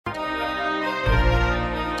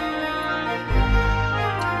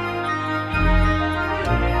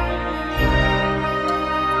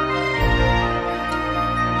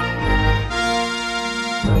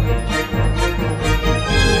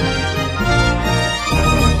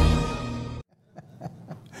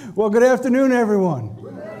Well, good afternoon, everyone.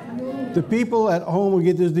 Good afternoon. The people at home who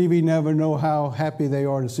get this DVD never know how happy they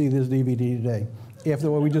are to see this DVD today,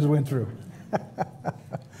 after what we just went through.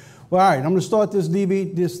 Well, all right, I'm going to start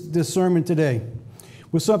this sermon today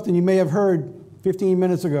with something you may have heard 15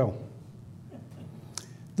 minutes ago.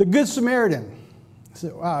 The Good Samaritan.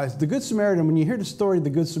 So, wow, the Good Samaritan, when you hear the story of the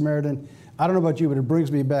Good Samaritan, I don't know about you, but it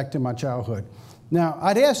brings me back to my childhood. Now,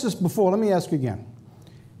 I'd asked this before. Let me ask again.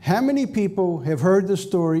 How many people have heard the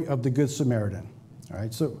story of the Good Samaritan? All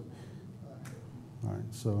right, so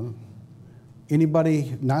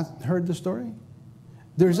anybody not heard the story?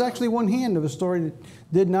 There's actually one hand of a story that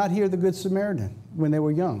did not hear the Good Samaritan when they were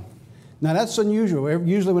young. Now, that's unusual.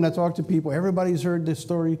 Usually when I talk to people, everybody's heard the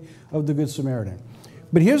story of the Good Samaritan.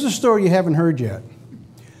 But here's a story you haven't heard yet.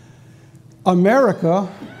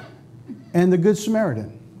 America and the Good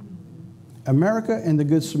Samaritan. America and the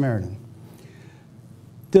Good Samaritan.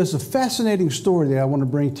 There's a fascinating story that I want to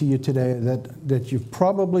bring to you today that you've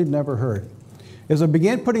probably never heard. As I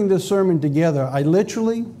began putting this sermon together, I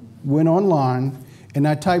literally went online and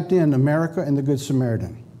I typed in America and the Good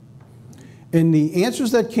Samaritan. And the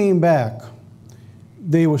answers that came back,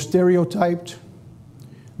 they were stereotyped.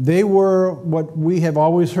 They were what we have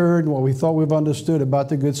always heard, what we thought we've understood about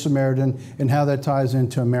the Good Samaritan and how that ties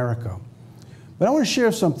into America. But I want to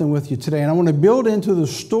share something with you today, and I want to build into the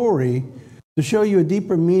story to show you a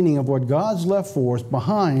deeper meaning of what God's left for us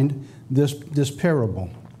behind this parable.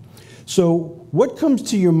 So what comes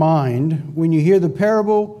to your mind when you hear the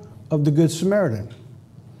parable of the Good Samaritan?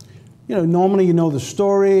 You know, normally you know the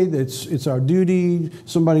story, it's our duty,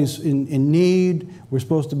 somebody's in need, we're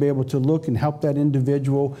supposed to be able to look and help that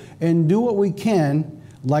individual and do what we can,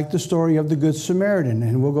 like the story of the Good Samaritan,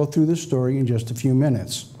 and we'll go through the story in just a few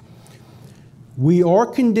minutes. We are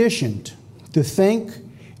conditioned to think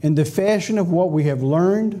in the fashion of what we have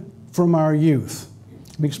learned from our youth.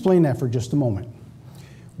 Let me explain that for just a moment.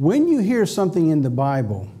 When you hear something in the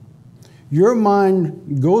Bible, your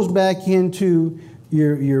mind goes back into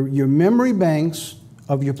your memory banks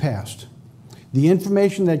of your past. The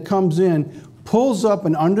information that comes in pulls up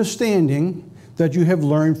an understanding that you have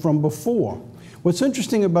learned from before. What's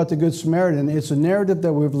interesting about the Good Samaritan, it's a narrative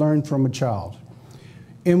that we've learned from a child.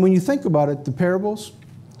 And when you think about it, the parables,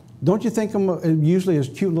 don't you think of them usually as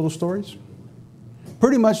cute little stories?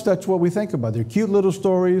 Pretty much that's what we think about. They're cute little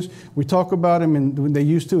stories. We talk about them when they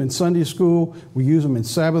used to in Sunday school. We use them in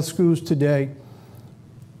Sabbath schools today.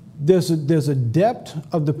 There's a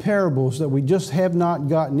depth of the parables that we just have not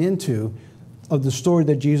gotten into of the story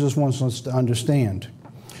that Jesus wants us to understand.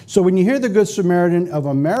 So when you hear the Good Samaritan of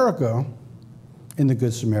America in the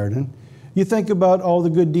Good Samaritan, you think about all the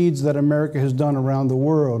good deeds that America has done around the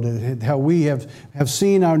world, and how we have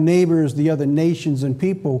seen our neighbors, the other nations and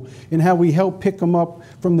people, and how we help pick them up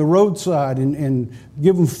from the roadside and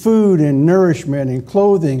give them food and nourishment and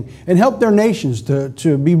clothing and help their nations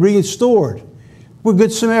to be restored. We're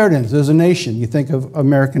Good Samaritans as a nation. You think of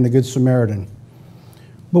America and the Good Samaritan.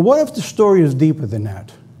 But what if the story is deeper than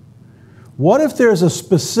that? What if there's a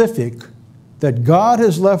specific that God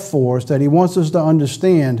has left for us that He wants us to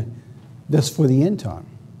understand that's for the end time,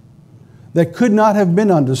 that could not have been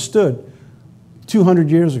understood 200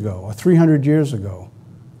 years ago or 300 years ago,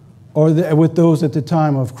 or with those at the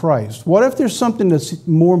time of Christ? What if there's something that's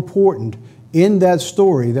more important in that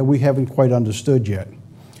story that we haven't quite understood yet?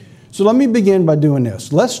 So let me begin by doing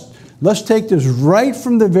this. Let's take this right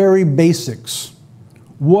from the very basics.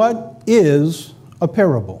 What is a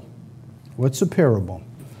parable? What's a parable?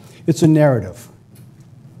 It's a narrative.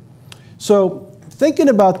 So thinking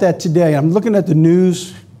about that today, I'm looking at the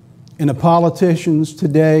news and the politicians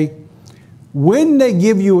today. When they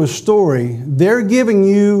give you a story, they're giving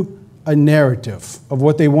you a narrative of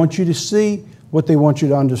what they want you to see, what they want you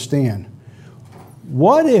to understand.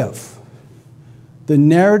 What if the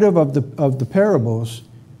narrative of the parables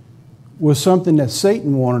was something that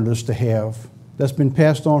Satan wanted us to have, that's been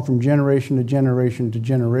passed on from generation to generation to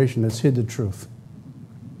generation, that's hid the truth?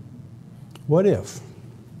 What if?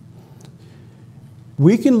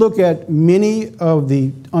 We can look at many of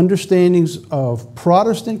the understandings of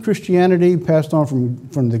Protestant Christianity passed on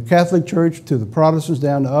from the Catholic Church to the Protestants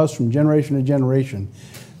down to us from generation to generation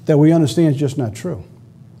that we understand is just not true.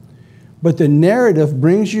 But the narrative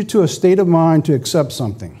brings you to a state of mind to accept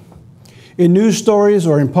something. In news stories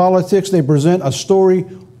or in politics, they present a story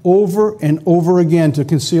over and over again to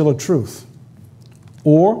conceal a truth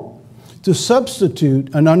or to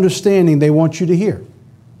substitute an understanding they want you to hear,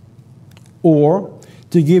 or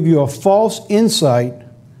to give you a false insight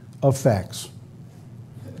of facts.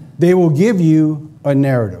 They will give you a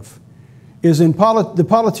narrative. The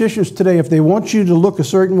politicians today, if they want you to look a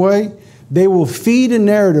certain way, They will feed a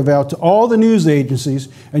narrative out to all the news agencies,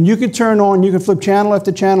 and you can turn on, you can flip channel after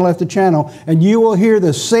channel after channel, and you will hear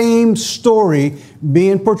the same story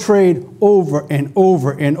being portrayed over and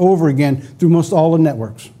over and over again through most all the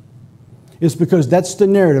networks. It's because that's the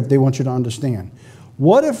narrative they want you to understand.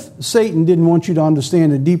 What if Satan didn't want you to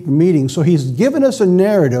understand the deeper meaning? So he's given us a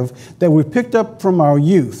narrative that we picked up from our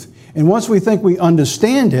youth. And once we think we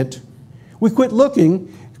understand it, we quit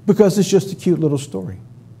looking because it's just a cute little story.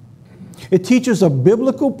 It teaches a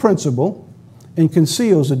biblical principle and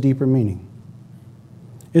conceals a deeper meaning.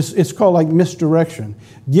 It's called like misdirection.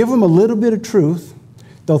 Give them a little bit of truth,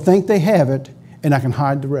 they'll think they have it, and I can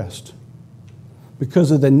hide the rest because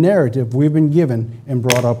of the narrative we've been given and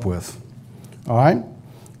brought up with. All right?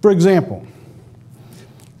 For example,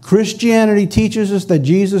 Christianity teaches us that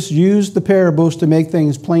Jesus used the parables to make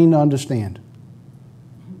things plain to understand.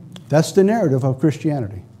 That's the narrative of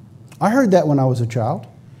Christianity. I heard that when I was a child.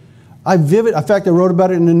 In fact, I wrote about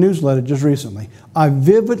it in a newsletter just recently. I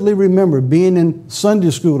vividly remember being in Sunday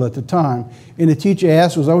school at the time, and the teacher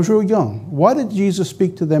asked us, I was real young, why did Jesus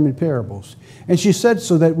speak to them in parables? And she said,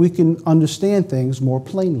 so that we can understand things more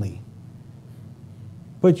plainly.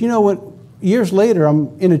 But you know what? Years later,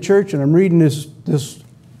 I'm in a church and I'm reading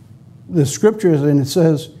the scriptures, and it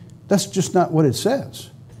says, that's just not what it says.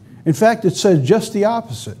 In fact, it says just the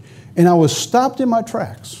opposite. And I was stopped in my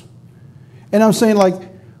tracks. And I'm saying, like,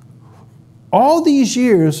 all these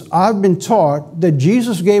years I've been taught that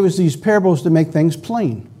Jesus gave us these parables to make things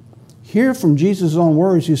plain. Here from Jesus' own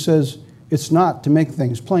words, he says, it's not to make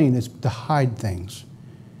things plain, it's to hide things.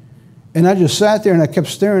 And I just sat there and I kept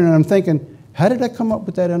staring, and I'm thinking, how did I come up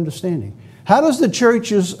with that understanding? How does the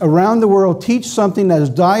churches around the world teach something that is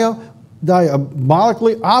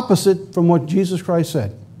diabolically opposite from what Jesus Christ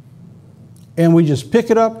said? And we just pick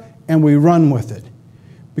it up and we run with it.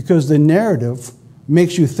 Because the narrative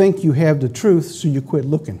makes you think you have the truth, so you quit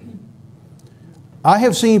looking. I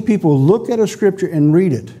have seen people look at a scripture and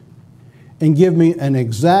read it and give me an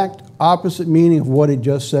exact opposite meaning of what it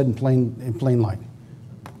just said in plain light.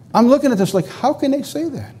 I'm looking at this like, how can they say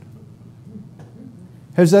that?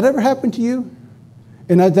 Has that ever happened to you?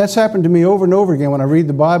 And that's happened to me over and over again when I read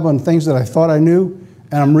the Bible and things that I thought I knew,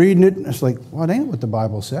 and I'm reading it, and it's like, well, that ain't what the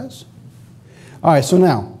Bible says. All right, so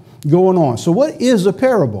now, going on. So what is a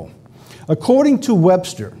parable? According to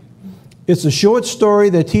Webster, it's a short story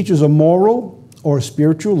that teaches a moral or a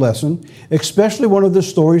spiritual lesson, especially one of the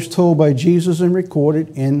stories told by Jesus and recorded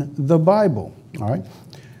in the Bible. All right?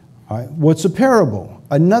 All right. What's a parable?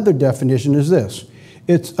 Another definition is this.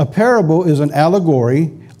 A parable is an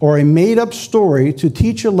allegory or a made-up story to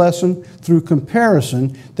teach a lesson through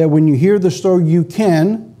comparison that when you hear the story, you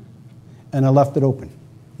can, and I left it open.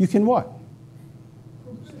 You can what?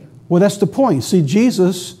 Well, that's the point. See,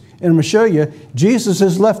 Jesus, and I'm going to show you, Jesus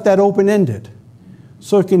has left that open-ended.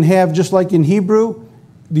 So it can have, just like in Hebrew,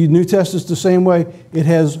 the New Testament's the same way, it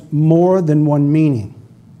has more than one meaning.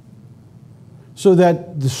 So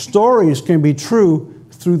that the stories can be true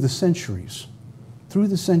through the centuries. Through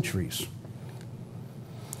the centuries.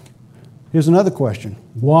 Here's another question.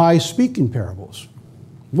 Why speak in parables?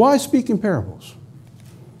 Why speak in parables?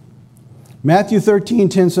 Matthew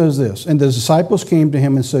 13:10 says this, and the disciples came to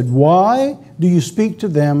him and said, why do you speak to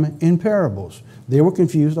them in parables? They were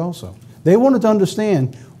confused also. They wanted to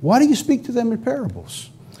understand, why do you speak to them in parables?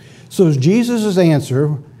 So Jesus'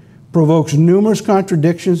 answer provokes numerous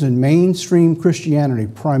contradictions in mainstream Christianity,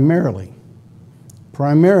 primarily.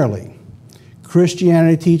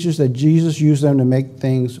 Christianity teaches that Jesus used them to make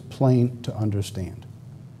things plain to understand.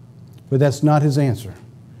 But that's not his answer.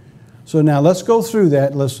 So now let's go through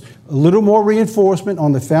that. A little more reinforcement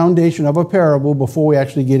on the foundation of a parable before we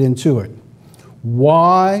actually get into it.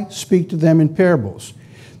 Why speak to them in parables?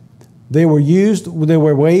 There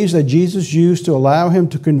were ways that Jesus used to allow him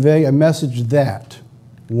to convey a message that,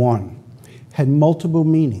 one, had multiple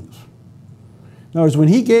meanings. In other words, when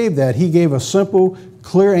he gave that, he gave a simple,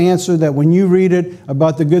 clear answer that when you read it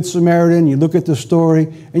about the Good Samaritan, you look at the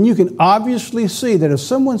story, and you can obviously see that if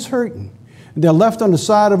someone's hurting, they're left on the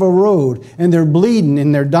side of a road, and they're bleeding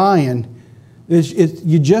and they're dying,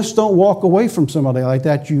 you just don't walk away from somebody like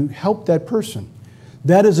that. You help that person.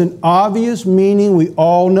 That is an obvious meaning we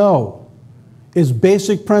all know. It's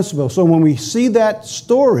basic principle. So when we see that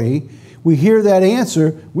story, we hear that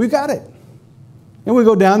answer, we got it. And we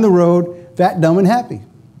go down the road, fat, dumb, and happy.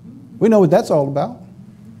 We know what that's all about,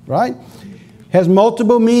 right? Has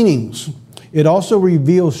multiple meanings. It also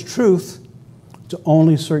reveals truth to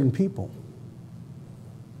only certain people.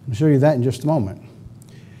 I'll show you that in just a moment.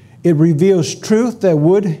 It reveals truth that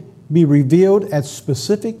would be revealed at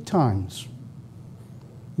specific times.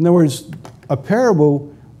 In other words, a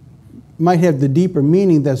parable might have the deeper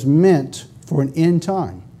meaning that's meant for an end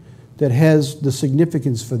time, that has the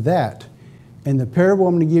significance for that. And the parable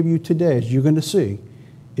I'm going to give you today, as you're going to see,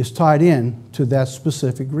 is tied in to that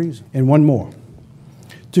specific reason. And one more.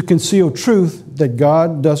 To conceal truth that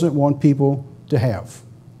God doesn't want people to have.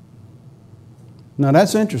 Now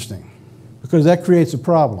that's interesting, because that creates a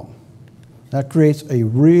problem. That creates a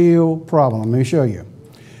real problem. Let me show you.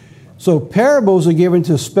 So parables are given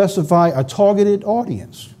to specify a targeted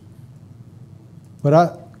audience.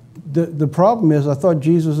 But the problem is, I thought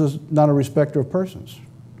Jesus is not a respecter of persons.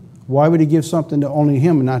 Why would he give something to only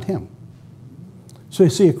him and not him? So you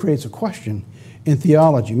see, it creates a question in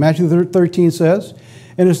theology. Matthew 13 says,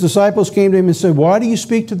 and his disciples came to him and said, why do you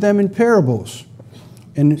speak to them in parables?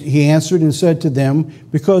 And he answered and said to them,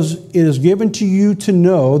 because it is given to you to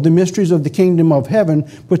know the mysteries of the kingdom of heaven,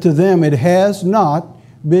 but to them it has not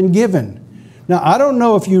been given. Now, I don't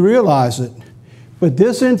know if you realize it, but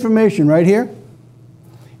this information right here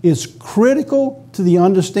is critical to the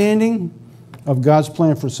understanding of God's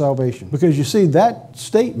plan for salvation. Because you see, that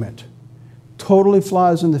statement totally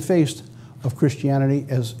flies in the face of Christianity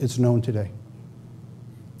as it's known today.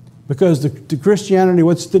 Because the Christianity,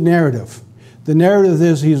 what's the narrative? The narrative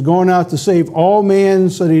is he's going out to save all men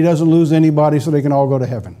so that he doesn't lose anybody so they can all go to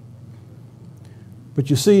heaven. But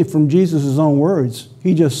you see, from Jesus' own words,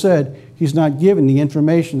 he just said he's not giving the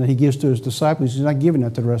information that he gives to his disciples. He's not giving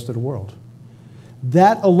that to the rest of the world.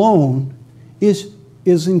 That alone is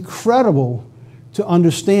incredible to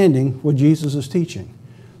understanding what Jesus is teaching.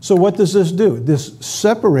 So what does this do? This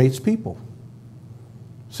separates people.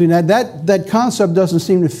 See, now that concept doesn't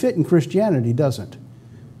seem to fit in Christianity, does it?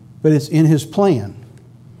 But it's in his plan.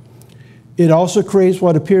 It also creates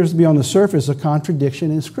what appears to be on the surface a contradiction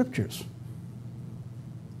in scriptures.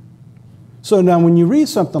 So now when you read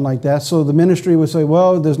something like that, so the ministry would say,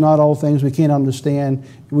 well, there's not all things we can't understand.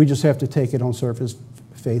 We just have to take it on surface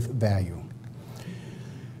faith value.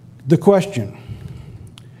 The question,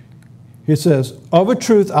 it says, of a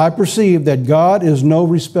truth I perceive that God is no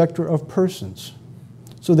respecter of persons.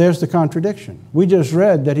 So there's the contradiction. We just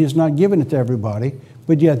read that he's not giving it to everybody,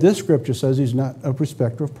 but yet this scripture says he's not a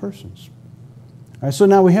respecter of persons. All right, so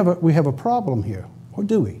now we have a problem here, or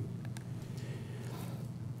do we?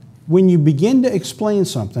 When you begin to explain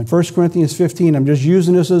something, 1 Corinthians 15, I'm just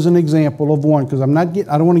using this as an example of one, because I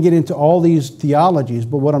don't want to get into all these theologies,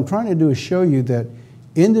 but what I'm trying to do is show you that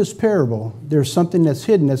in this parable, there's something that's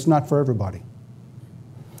hidden that's not for everybody.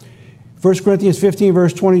 1 Corinthians 15,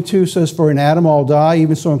 verse 22 says, for in Adam all die,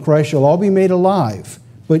 even so in Christ shall all be made alive.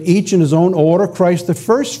 But each in his own order, Christ the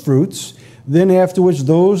first fruits, then afterwards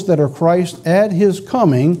those that are Christ at his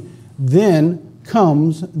coming, then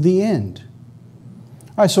comes the end.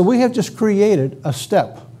 All right, so we have just created a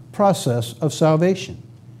process of salvation.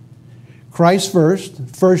 Christ first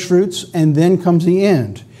fruits, and then comes the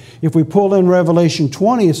end. If we pull in Revelation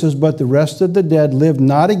 20, it says, but the rest of the dead lived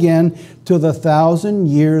not again till the 1,000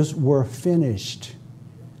 years were finished.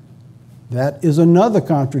 That is another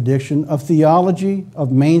contradiction of theology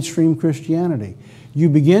of mainstream Christianity. You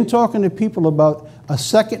begin talking to people about a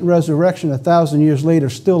second resurrection 1,000 years later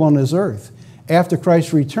still on this earth. After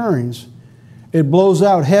Christ returns, it blows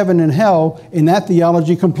out heaven and hell in that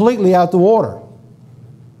theology completely out the water.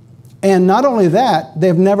 And not only that,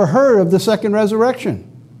 they've never heard of the second resurrection,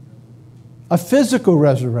 a physical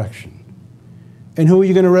resurrection. And who are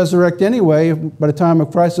you going to resurrect anyway? By the time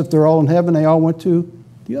of Christ, if they're all in heaven, they all went to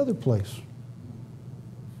the other place,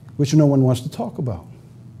 which no one wants to talk about.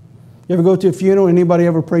 You ever go to a funeral? Anybody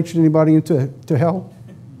ever preached anybody into hell?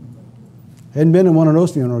 Hadn't been in one of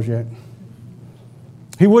those funerals yet.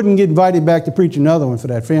 He wouldn't get invited back to preach another one for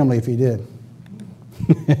that family if he did.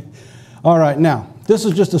 All right, now, this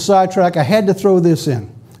is just a sidetrack. I had to throw this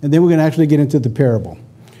in, and then we're going to actually get into the parable.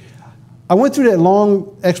 I went through that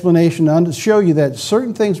long explanation to show you that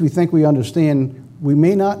certain things we think we understand, we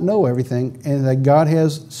may not know everything, and that God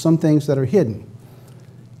has some things that are hidden.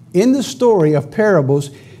 In the story of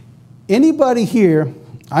parables, anybody here,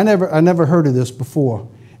 I never heard of this before,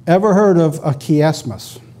 ever heard of a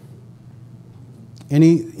chiasmus?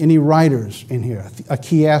 Any writers in here? A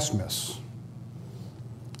chiasmus.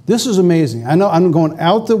 This is amazing. I know I'm going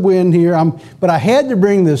out the wind here, but I had to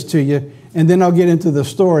bring this to you, and then I'll get into the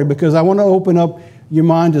story because I want to open up your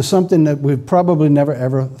mind to something that we've probably never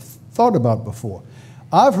ever thought about before.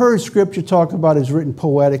 I've heard Scripture talk about it's written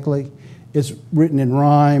poetically, it's written in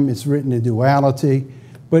rhyme, it's written in duality,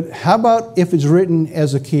 but how about if it's written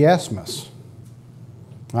as a chiasmus?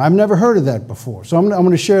 I've never heard of that before, so I'm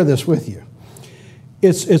going to share this with you.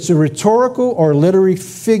 It's a rhetorical or literary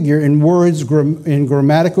figure in words in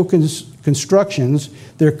grammatical constructions.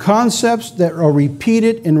 They're concepts that are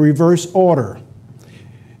repeated in reverse order.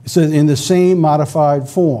 So in the same modified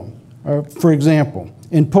form. For example,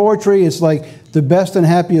 in poetry, it's like the best and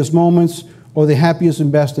happiest moments or the happiest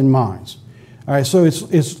and best in minds. All right, so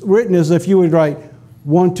it's written as if you would write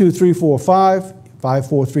 1, 2, 3, 4, 5, 5,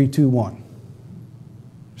 4, 3, 2, 1.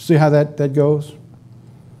 See how that goes?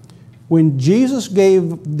 When Jesus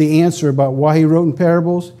gave the answer about why he wrote in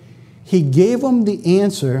parables, he gave them the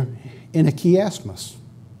answer in a chiasmus.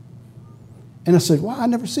 And I said, wow, I've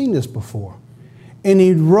never seen this before. And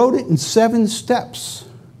he wrote it in 7 steps.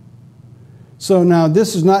 So now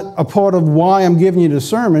this is not a part of why I'm giving you the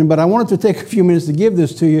sermon, but I wanted to take a few minutes to give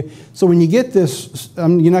this to you. So when you get this, you're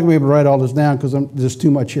not going to be able to write all this down because there's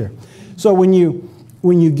too much here. So when you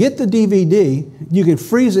get the DVD, you can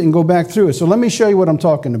freeze it and go back through it. So let me show you what I'm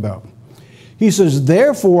talking about. He says,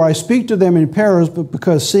 therefore I speak to them in parables, but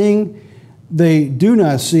because seeing they do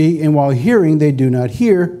not see, and while hearing they do not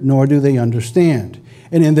hear, nor do they understand.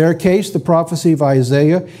 And in their case, the prophecy of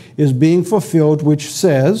Isaiah is being fulfilled, which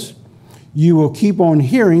says, you will keep on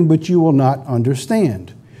hearing, but you will not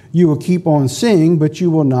understand. You will keep on seeing, but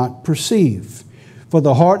you will not perceive. For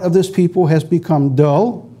the heart of this people has become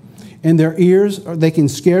dull, and their ears, they can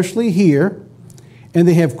scarcely hear, and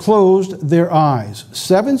they have closed their eyes.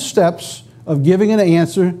 7 steps of giving an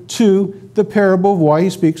answer to the parable of why he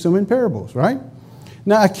speaks them in parables, right?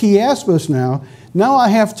 Now, a chiasmus now I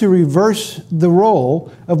have to reverse the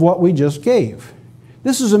role of what we just gave.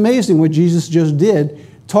 This is amazing what Jesus just did,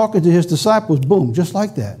 talking to his disciples, boom, just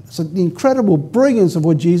like that. It's the incredible brilliance of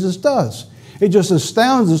what Jesus does. It just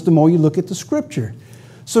astounds us the more you look at the scripture.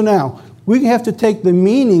 So now, we have to take the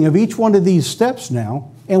meaning of each one of these steps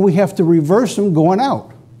now, and we have to reverse them going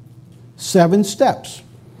out. 7 steps.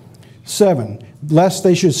 7, lest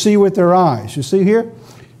they should see with their eyes. You see here?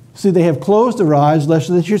 See, they have closed their eyes,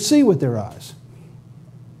 lest they should see with their eyes.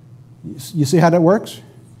 You see how that works?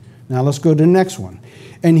 Now let's go to the next one.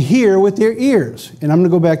 And hear with their ears. And I'm going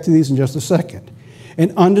to go back to these in just a second.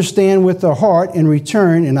 And understand with their heart and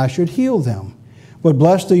return, and I should heal them. But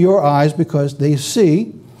blessed are your eyes because they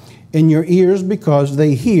see, and your ears because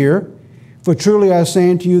they hear. For truly I say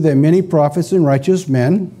unto you that many prophets and righteous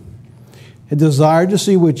men had desired to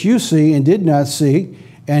see what you see and did not see,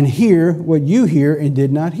 and hear what you hear and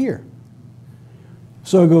did not hear.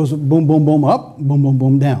 So it goes boom, boom, boom up, boom, boom,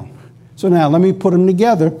 boom down. So now let me put them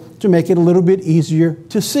together to make it a little bit easier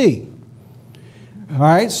to see. All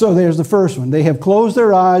right, so there's the first one. They have closed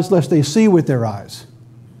their eyes lest they see with their eyes.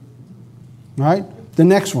 All right, the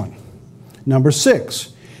next one. Number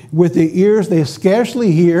 6. With their ears they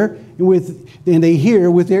scarcely hear, and they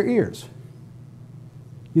hear with their ears.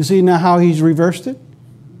 You see now how he's reversed it?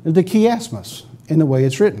 The chiasmus in the way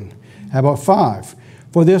it's written. How about 5?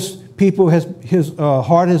 For this people his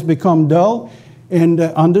heart has become dull, and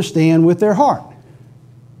understand with their heart.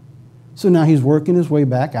 So now he's working his way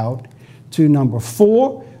back out to number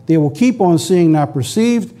 4. They will keep on seeing, not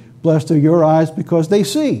perceived. Blessed are your eyes because they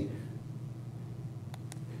see.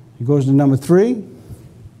 He goes to number 3.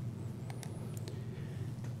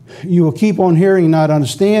 You will keep on hearing, not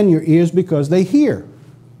understand, your ears because they hear.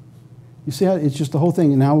 You see how it's just the whole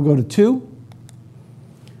thing. And now we'll go to 2.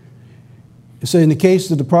 It says, in the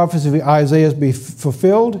case of the prophecy of Isaiah be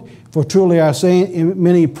fulfilled, for truly I say,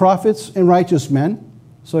 many prophets and righteous men.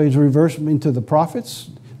 So he's reversed into the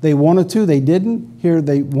prophets. They wanted to, they didn't. Here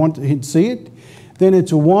they want to see it. Then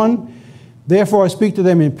into 1. Therefore I speak to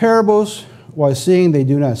them in parables, while seeing they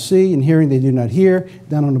do not see, and hearing they do not hear.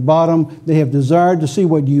 Down on the bottom, they have desired to see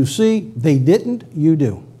what you see. They didn't, you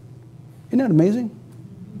do. Isn't that amazing?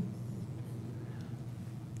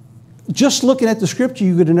 Just looking at the scripture,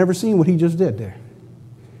 you could have never seen what he just did there.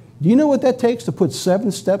 Do you know what that takes to put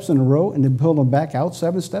 7 steps in a row and then pull them back out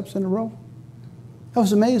 7 steps in a row? That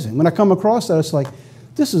was amazing. When I come across that, it's like,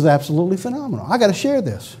 this is absolutely phenomenal. I got to share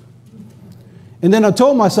this. And then I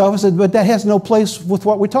told myself, I said, but that has no place with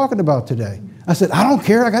what we're talking about today. I said, I don't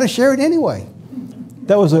care. I got to share it anyway.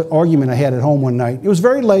 That was an argument I had at home one night. It was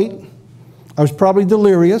very late. I was probably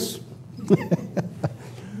delirious.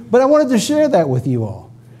 But I wanted to share that with you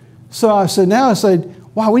all. So I said,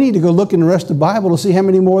 wow, we need to go look in the rest of the Bible to see how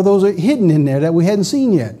many more of those are hidden in there that we hadn't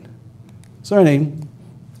seen yet. So anyway,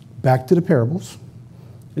 back to the parables.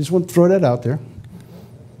 I just want to throw that out there.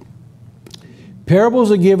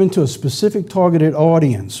 Parables are given to a specific targeted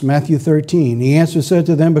audience. Matthew 13. The answer said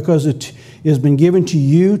to them, because it has been given to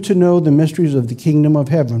you to know the mysteries of the kingdom of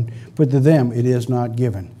heaven, but to them it is not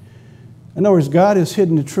given. In other words, God has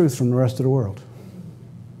hidden the truth from the rest of the world.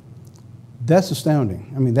 That's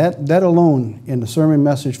astounding. I mean, that alone in the sermon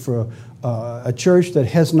message for a church that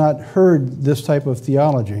has not heard this type of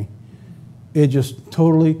theology, it just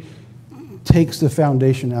totally takes the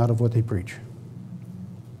foundation out of what they preach.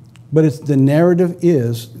 But the narrative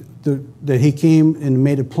is that he came and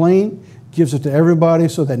made it plain, gives it to everybody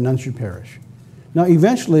so that none should perish. Now,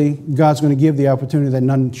 eventually, God's going to give the opportunity that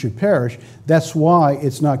none should perish. That's why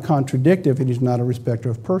it's not contradictory and he's not a respecter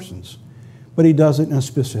of persons. But he does it in a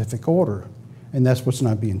specific order, and that's what's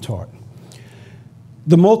not being taught.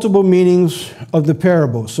 The multiple meanings of the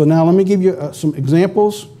parable. So now let me give you some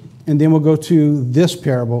examples, and then we'll go to this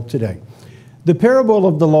parable today. The parable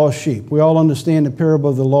of the lost sheep. We all understand the parable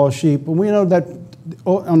of the lost sheep, and we know that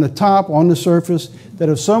on the top, on the surface, that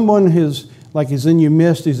if someone is in your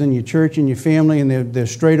midst, he's in your church, in your family, and they're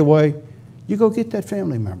strayed away, you go get that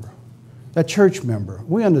family member, that church member.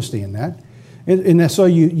 We understand that. And that's so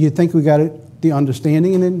you think we got the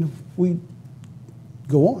understanding, and then we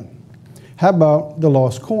go on. How about the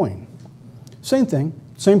lost coin? Same thing,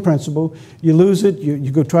 same principle. You lose it,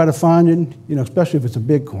 you go try to find it, especially if it's a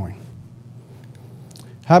big coin.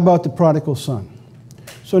 How about the prodigal son?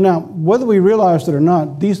 So now, whether we realize it or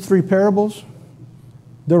not, these three parables,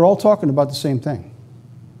 they're all talking about the same thing.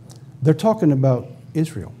 They're talking about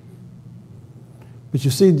Israel. But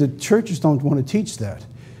you see, the churches don't want to teach that.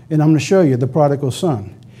 And I'm going to show you the prodigal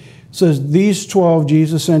son. It says, these 12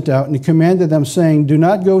 Jesus sent out, and he commanded them, saying, do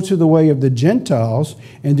not go to the way of the Gentiles,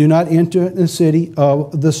 and do not enter the city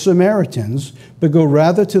of the Samaritans, but go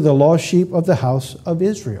rather to the lost sheep of the house of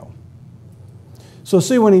Israel. So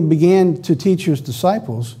see, when he began to teach his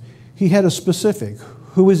disciples, he had a specific.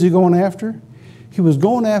 Who was he going after? He was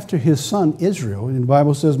going after his son Israel. And the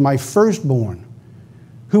Bible says, my firstborn,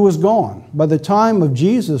 who was gone. By the time of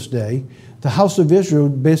Jesus' day, the house of Israel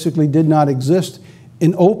basically did not exist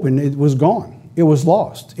in open. It was gone. It was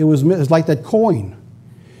lost. It was like that coin.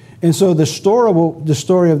 And so the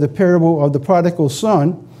story of the parable of the prodigal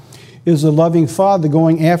son is a loving father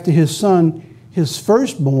going after his son, his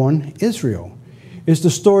firstborn, Israel. It's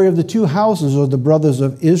the story of the two houses, or the brothers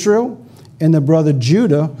of Israel and the brother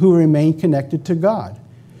Judah, who remain connected to God.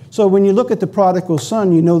 So when you look at the prodigal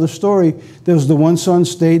son, you know the story. There was the one son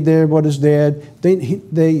stayed there with his dad.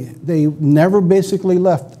 They never basically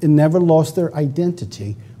left and never lost their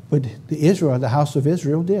identity. But the house of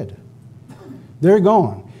Israel did. They're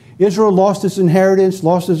gone. Israel lost its inheritance,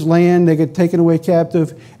 lost its land. They got taken away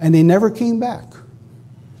captive, and they never came back.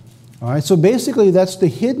 All right, so basically that's the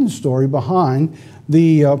hidden story behind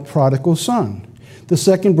the prodigal son. The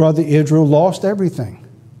second brother, Israel, lost everything.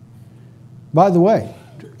 By the way,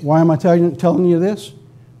 why am I telling you this?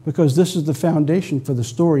 Because this is the foundation for the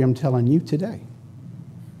story I'm telling you today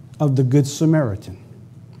of the Good Samaritan.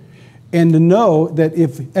 And to know that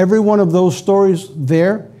if every one of those stories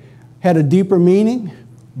there had a deeper meaning,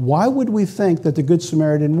 why would we think that the Good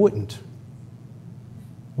Samaritan wouldn't?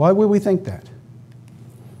 Why would we think that?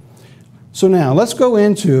 So now, let's go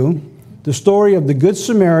into the story of the Good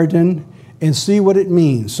Samaritan and see what it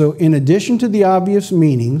means. So in addition to the obvious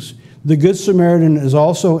meanings, the Good Samaritan is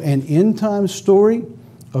also an end-time story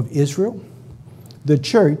of Israel, the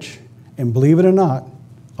church, and believe it or not,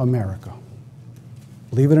 America.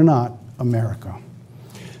 Believe it or not, America.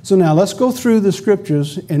 So now let's go through the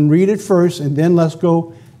scriptures and read it first, and then let's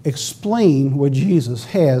go explain what Jesus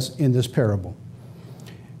has in this parable.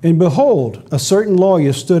 And behold, a certain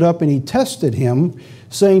lawyer stood up and he tested him,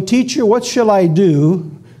 saying, Teacher, what shall I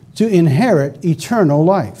do to inherit eternal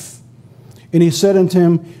life? And he said unto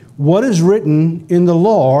him, What is written in the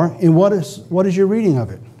law, and what is your reading of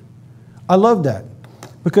it? I love that,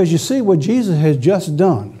 because you see what Jesus has just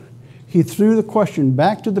done. He threw the question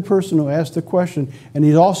back to the person who asked the question, and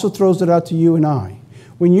he also throws it out to you and I.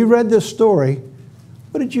 When you read this story,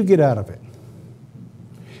 what did you get out of it?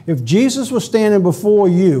 If Jesus was standing before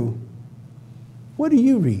you, what do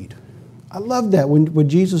you read? I love that, what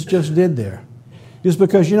Jesus just did there. Just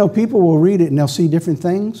because, people will read it and they'll see different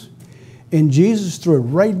things. And Jesus threw it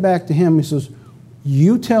right back to him. He says,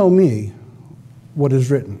 you tell me what is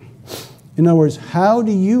written. In other words, how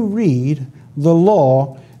do you read the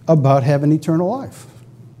law about having eternal life?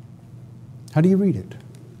 How do you read it?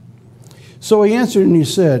 So he answered and he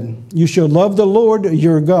said, You shall love the Lord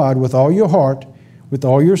your God with all your heart, with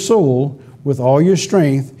all your soul, with all your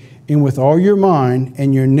strength, and with all your mind,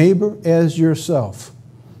 and your neighbor as yourself.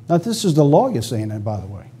 Now, this is the lawyer saying that, by the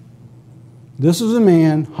way. This is a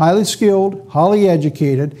man, highly skilled, highly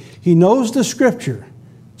educated. He knows the scripture.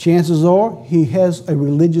 Chances are he has a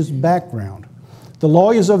religious background. The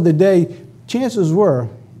lawyers of the day, chances were,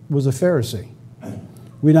 was a Pharisee.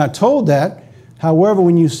 We're not told that. However,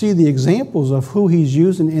 when you see the examples of who he's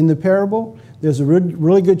using in the parable, there's a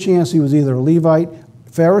really good chance he was either a Levite,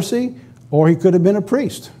 Pharisee, or he could have been a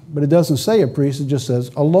priest. But it doesn't say a priest, it just says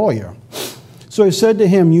a lawyer. So he said to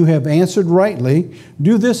him, you have answered rightly.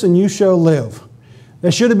 Do this and you shall live.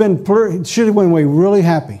 That should have went away really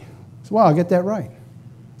happy. So, wow, I get that right.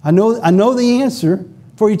 I know the answer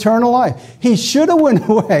for eternal life. He should have went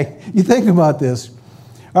away. You think about this.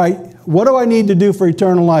 All right, what do I need to do for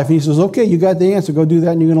eternal life? And he says, okay, you got the answer. Go do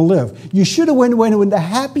that and you're going to live. You should have went away with the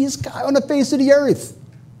happiest guy on the face of the earth.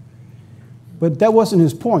 But that wasn't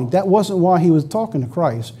his point. That wasn't why he was talking to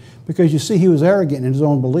Christ. Because you see, he was arrogant in his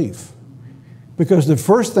own belief. Because the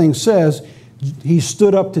first thing says, he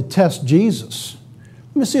stood up to test Jesus.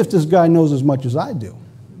 Let me see if this guy knows as much as I do.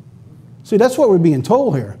 See, that's what we're being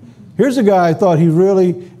told here. Here's a guy I thought he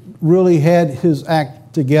really had his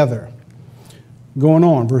act together. Going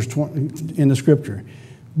on, verse 20 in the scripture.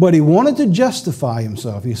 But he wanted to justify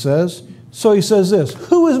himself, he says. So he says this,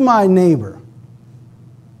 who is my neighbor?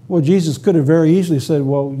 Well, Jesus could have very easily said,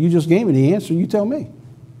 well, you just gave me the answer, you tell me.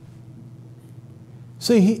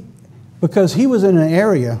 See, because he was in an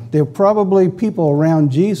area, there were probably people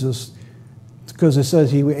around Jesus, because it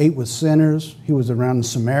says he ate with sinners, he was around the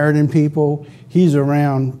Samaritan people, he's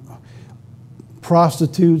around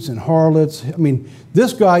prostitutes and harlots. I mean,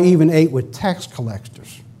 this guy even ate with tax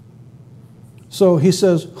collectors. So he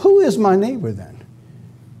says, who is my neighbor then?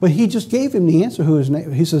 But he just gave him the answer, who is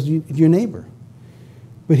neighbor. He says, your neighbor.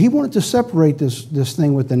 But he wanted to separate this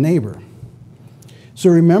thing with the neighbor. So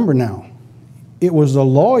remember now, it was the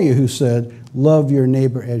lawyer who said, love your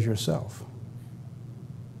neighbor as yourself.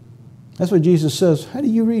 That's what Jesus says. How do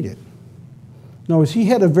you read it? No, he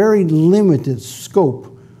had a very limited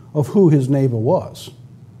scope of who his neighbor was.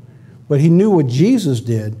 But he knew what Jesus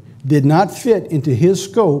did not fit into his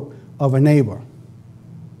scope of a neighbor.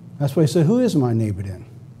 That's why he said, who is my neighbor then?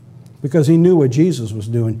 Because he knew what Jesus was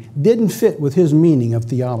doing didn't fit with his meaning of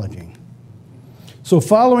theology. So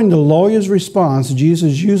following the lawyer's response,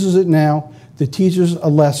 Jesus uses it now to teach us a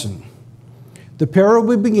lesson. The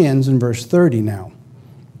parable begins in verse 30 now.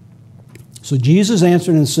 So Jesus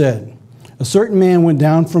answered and said, a certain man went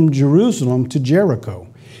down from Jerusalem to Jericho.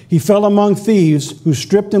 He fell among thieves who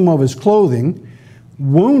stripped him of his clothing,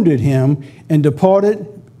 wounded him, and departed,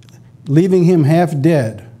 leaving him half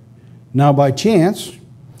dead. Now by chance,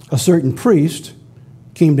 a certain priest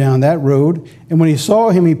came down that road, and when he saw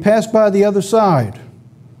him, he passed by the other side.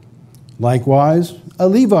 Likewise, a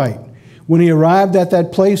Levite. When he arrived at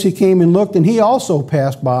that place, he came and looked, and he also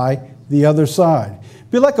passed by the other side.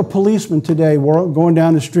 Be like a policeman today going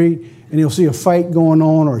down the street, and he'll see a fight going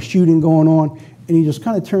on or a shooting going on, and he just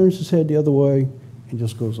kind of turns his head the other way and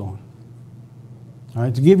just goes on. All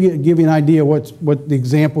right, to give you an idea what the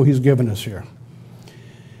example he's given us here.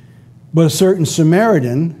 But a certain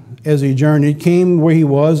Samaritan, as he journeyed, came where he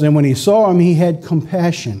was, and when he saw him, he had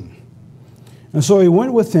compassion. And so he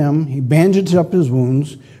went with him, he bandaged up his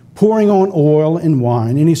wounds, pouring on oil and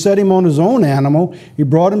wine, and he set him on his own animal. He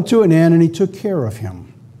brought him to an inn, and he took care of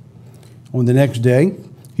him. On the next day,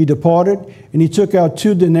 he departed, and he took out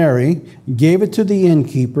 2 denarii, gave it to the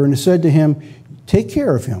innkeeper, and said to him, take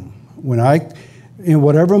care of him. And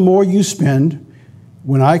whatever more you spend,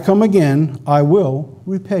 when I come again, I will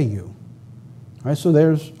repay you. All right, so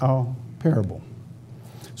there's our parable.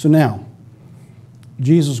 So now,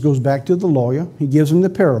 Jesus goes back to the lawyer. He gives him the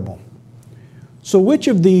parable. So which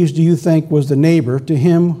of these do you think was the neighbor to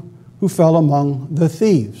him who fell among the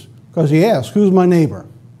thieves? Because he asked, who's my neighbor?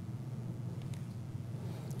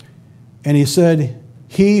 And he said,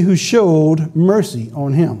 he who showed mercy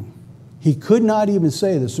on him. He could not even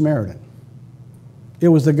say the Samaritan. It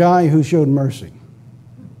was the guy who showed mercy.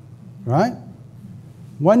 Right?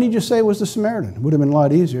 Why didn't he just say it was the Samaritan? It would have been a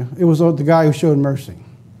lot easier. It was the guy who showed mercy.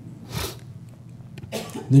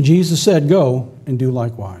 Then Jesus said, go and do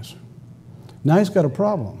likewise. Now he's got a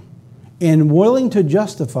problem. And willing to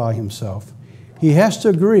justify himself, he has to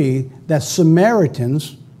agree that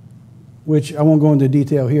Samaritans, which I won't go into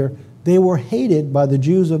detail here, they were hated by the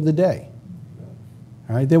Jews of the day.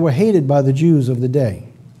 All right? They were hated by the Jews of the day.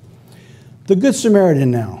 The Good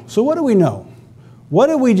Samaritan now. So what do we know? What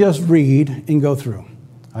did we just read and go through?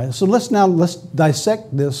 All right, so let's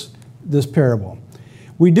dissect this parable.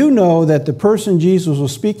 We do know that the person Jesus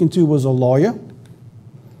was speaking to was a lawyer.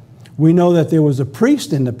 We know that there was a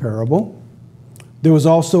priest in the parable. There was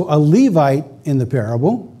also a Levite in the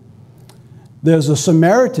parable. There's a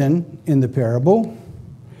Samaritan in the parable.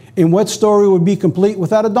 And what story would be complete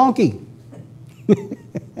without a donkey?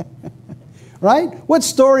 Right? What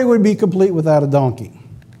story would be complete without a donkey?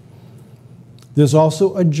 There's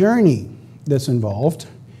also a journey that's involved.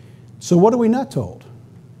 So what are we not told?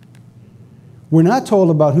 We're not told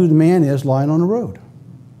about who the man is lying on the road.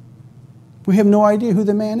 We have no idea who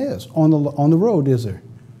the man is on the road, is there?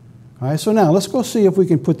 All right, so now let's go see if we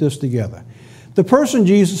can put this together. The person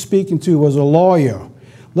Jesus is speaking to was a lawyer.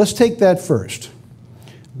 Let's take that first.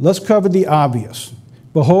 Let's cover the obvious.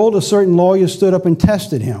 Behold, a certain lawyer stood up and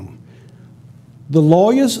tested him. The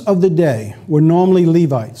lawyers of the day were normally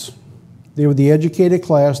Levites. They were the educated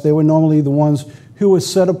class. They were normally the ones who were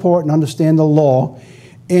set apart and understand the law.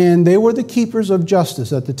 And they were the keepers of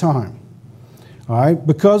justice at the time. All right?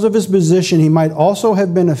 Because of his position, he might also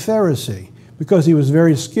have been a Pharisee because he was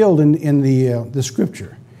very skilled in the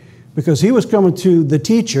scripture. Because he was coming to the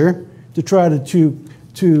teacher to try to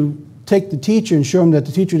take the teacher and show him that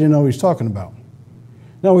the teacher didn't know what he was talking about.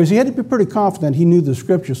 In other words, he had to be pretty confident he knew the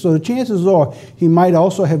scripture. So the chances are he might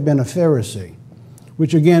also have been a Pharisee,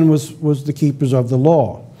 which again was the keepers of the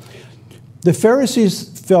law. The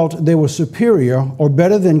Pharisees felt they were superior or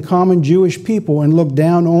better than common Jewish people and looked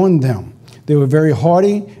down on them. They were very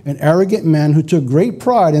haughty and arrogant men who took great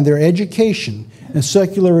pride in their education and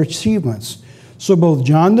secular achievements. So both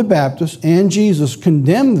John the Baptist and Jesus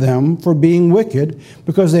condemned them for being wicked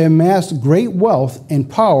because they amassed great wealth and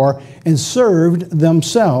power and served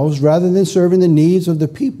themselves rather than serving the needs of the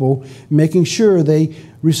people, making sure they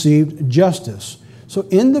received justice. So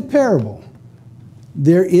in the parable,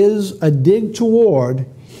 there is a dig toward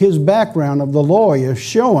his background of the lawyer,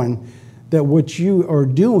 showing that what you are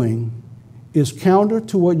doing is counter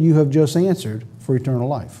to what you have just answered for eternal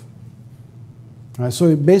life. All right, so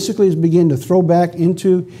it basically is beginning to throw back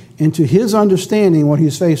into his understanding what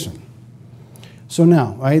he's facing. So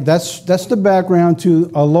now, right, that's the background to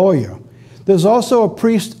a lawyer. There's also a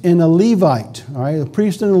priest and a Levite. All right, a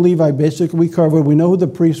priest and a Levite, basically we covered. We know who the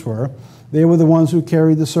priests were. They were the ones who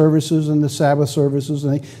carried the services and the Sabbath services,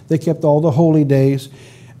 and they kept all the holy days.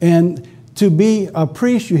 And to be a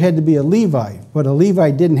priest, you had to be a Levite, but a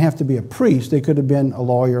Levite didn't have to be a priest. They could have been a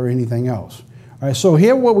lawyer or anything else. All right, so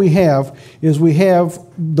here what we have is we have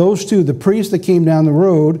those two, the priest that came down the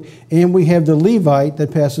road, and we have the Levite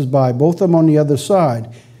that passes by, both of them on the other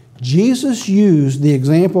side. Jesus used the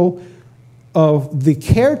example of the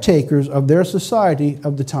caretakers of their society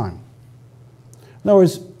of the time. In other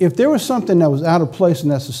words, if there was something that was out of place in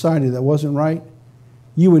that society that wasn't right,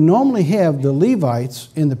 you would normally have the Levites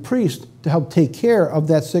and the priest to help take care of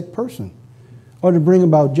that sick person or to bring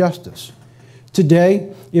about justice.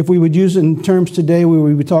 Today, if we would use it in terms today, we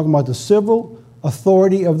would be talking about the civil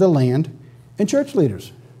authority of the land and church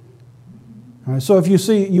leaders. All right, so if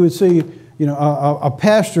you would see, a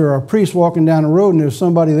pastor or a priest walking down the road and there's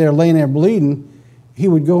somebody there laying there bleeding, he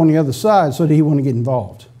would go on the other side so that he wouldn't get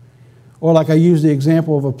involved. Or like I used the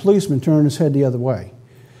example of a policeman turning his head the other way.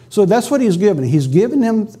 So that's what he's given. He's given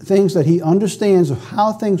him things that he understands of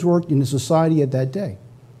how things work in the society at that day.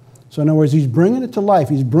 So in other words, he's bringing it to life.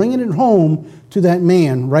 He's bringing it home to that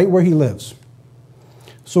man right where he lives.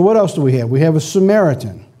 So what else do we have? We have a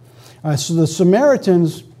Samaritan. So the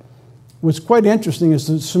Samaritans, what's quite interesting is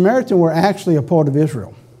the Samaritan were actually a part of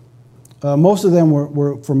Israel. Most of them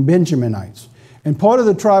were from Benjaminites. And part of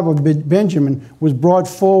the tribe of Benjamin was brought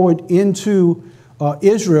forward into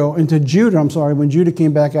Israel, into Judah, when Judah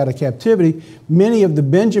came back out of captivity. Many of the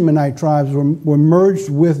Benjaminite tribes were merged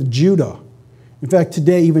with Judah. In fact,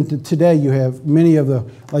 even today, you have many of the,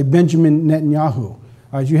 like Benjamin Netanyahu.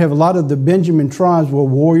 You have a lot of the Benjamin tribes were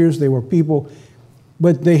warriors, they were people,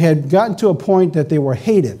 but they had gotten to a point that they were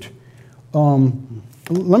hated.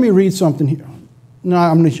 Let me read something here. No,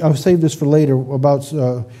 I'll save this for later about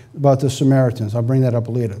the Samaritans. I'll bring that up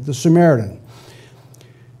later. The Samaritan.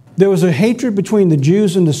 There was a hatred between the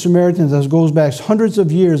Jews and the Samaritans that goes back hundreds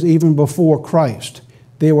of years even before Christ.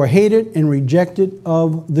 They were hated and rejected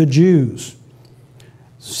of the Jews.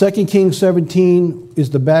 2 Kings 17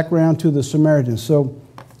 is the background to the Samaritans. So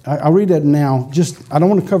I'll read that now. I don't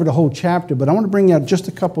want to cover the whole chapter, but I want to bring out just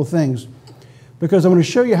a couple of things because I want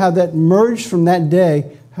to show you how that merged from that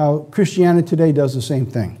day, how Christianity today does the same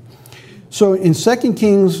thing. So in 2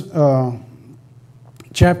 Kings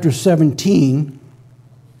chapter 17,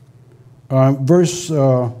 verse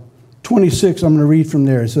 26, I'm going to read from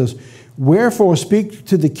there. It says, "Wherefore speak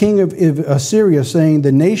to the king of Assyria, saying,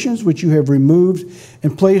 The nations which you have removed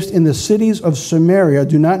and placed in the cities of Samaria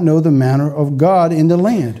do not know the manner of God in the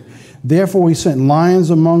land. Therefore he sent lions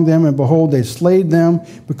among them, and behold, they slayed them,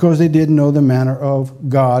 because they didn't know the manner of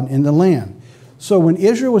God in the land." So when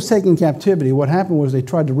Israel was taken captivity, what happened was they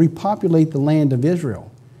tried to repopulate the land of Israel.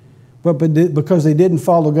 But because they didn't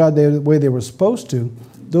follow God the way they were supposed to,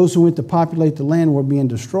 those who went to populate the land were being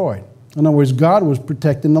destroyed. In other words, God was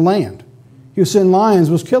protecting the land. He was sending lions,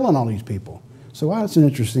 was killing all these people. So, wow, that's an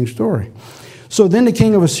interesting story. So then the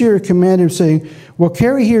king of Assyria commanded him, saying, well,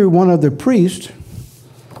 carry here one of the priests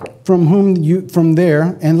from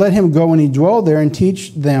there, and let him go, and he dwell there, and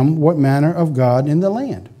teach them what manner of God in the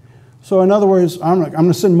land. So in other words, I'm going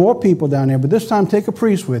to send more people down there, but this time take a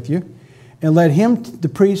priest with you, and let him, the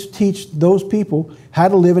priest, teach those people how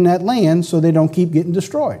to live in that land so they don't keep getting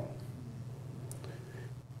destroyed.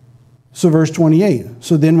 So verse 28,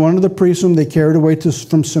 so then one of the priests whom they carried away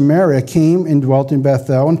from Samaria came and dwelt in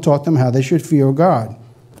Bethel and taught them how they should fear God.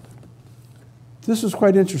 This is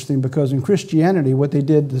quite interesting because in Christianity, what they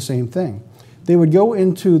did the same thing. They would go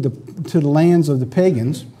into the lands of the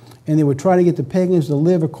pagans, and they would try to get the pagans to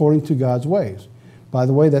live according to God's ways. By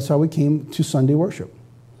the way, that's how we came to Sunday worship,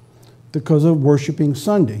 because of worshiping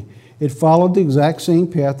Sunday. It followed the exact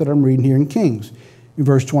same path that I'm reading here in Kings. In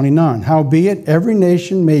verse 29, howbeit every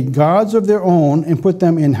nation made gods of their own and put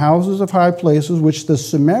them in houses of high places which the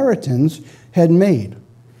Samaritans had made.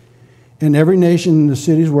 And every nation in the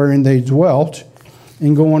cities wherein they dwelt,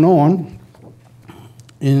 and going on.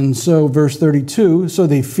 And so verse 32, so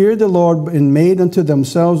they feared the Lord and made unto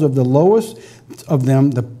themselves of the lowest of them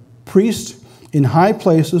the priests in high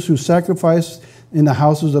places who sacrificed in the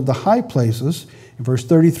houses of the high places. In verse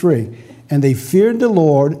 33, and they feared the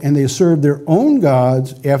Lord, and they served their own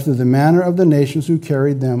gods after the manner of the nations who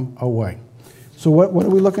carried them away. So what are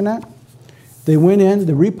we looking at? They went in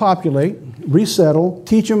to repopulate, resettle,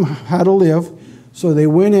 teach them how to live. So they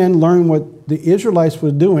went in, learned what the Israelites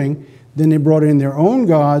were doing. Then they brought in their own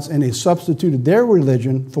gods, and they substituted their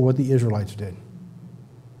religion for what the Israelites did.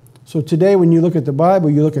 So today, when you look at the Bible,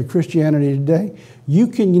 you look at Christianity today, you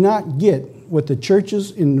cannot get what the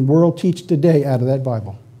churches in the world teach today out of that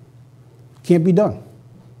Bible. Can't be done.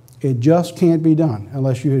 It just can't be done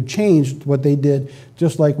unless you had changed what they did,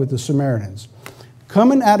 just like with the Samaritans.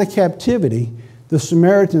 Coming out of captivity, the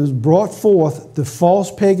Samaritans brought forth the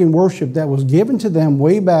false pagan worship that was given to them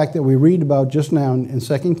way back that we read about just now in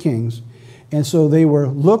 2 Kings. And so they were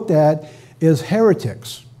looked at as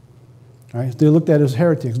heretics. Right? They're looked at as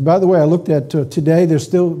heretics. By the way, I looked at today, they're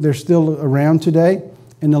still around today.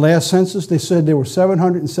 In the last census, they said there were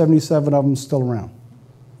 777 of them still around.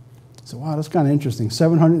 So, wow, that's kind of interesting.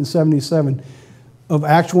 777 of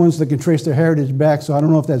actual ones that can trace their heritage back. So I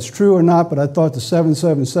don't know if that's true or not, but I thought the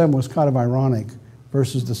 777 was kind of ironic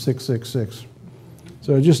versus the 666.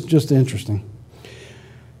 So just interesting.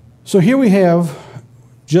 So here we have,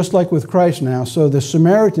 just like with Christ now, so the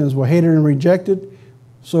Samaritans were hated and rejected.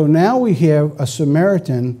 So now we have a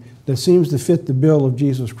Samaritan that seems to fit the bill of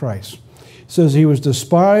Jesus Christ. It says he was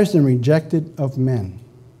despised and rejected of men.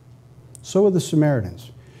 So are the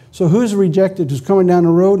Samaritans. So who's rejected, who's coming down the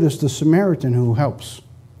road? Is the Samaritan who helps.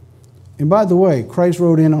 And by the way, Christ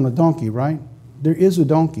rode in on a donkey, right? There is a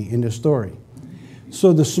donkey in this story.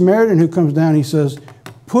 So the Samaritan who comes down, he says,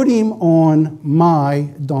 put him on my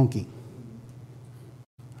donkey.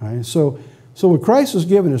 All right, so what Christ has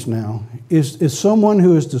given us now is someone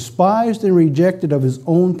who is despised and rejected of his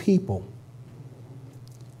own people,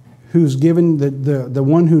 who's given the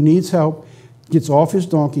one who needs help, gets off his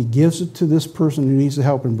donkey, gives it to this person who needs the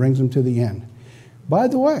help, and brings him to the end. By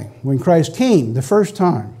the way, when Christ came the first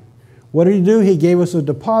time, what did he do? He gave us a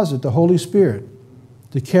deposit, the Holy Spirit,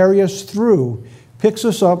 to carry us through, picks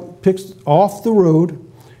us up, picks off the road,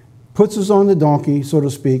 puts us on the donkey, so to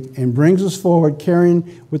speak, and brings us forward,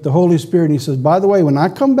 carrying with the Holy Spirit. And he says, by the way, when I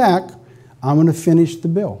come back, I'm going to finish the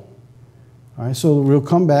bill. All right, so we'll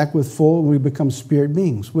come back with full, we become spirit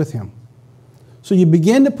beings with him. So you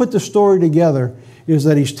begin to put the story together, is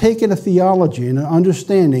that he's taken a theology and an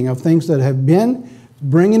understanding of things that have been,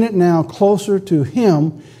 bringing it now closer to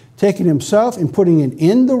him, taking himself and putting it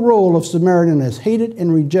in the role of Samaritan as hated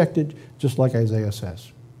and rejected, just like Isaiah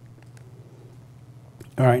says.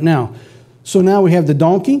 All right, so now we have the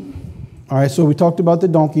donkey. All right, so we talked about the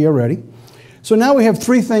donkey already. So now we have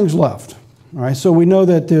three things left. All right, so we know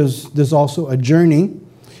that there's also a journey.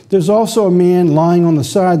 There's also a man lying on the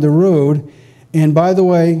side of the road. And by the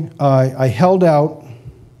way, I held out,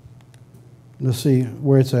 let's see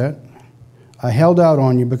where it's at. I held out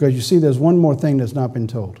on you because you see there's one more thing that's not been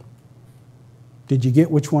told. Did you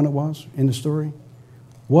get which one it was in the story?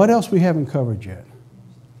 What else we haven't covered yet?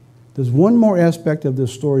 There's one more aspect of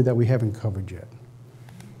this story that we haven't covered yet.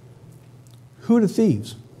 Who are the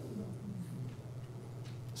thieves?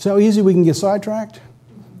 See how easy we can get sidetracked?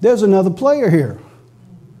 There's another player here.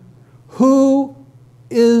 Who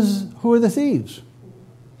are the thieves?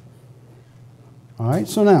 All right,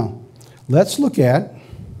 so now let's look at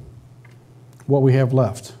what we have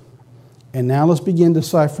left. And now let's begin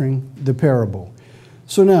deciphering the parable.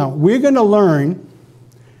 So now we're going to learn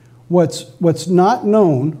what's not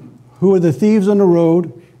known, who are the thieves on the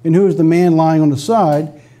road, and who is the man lying on the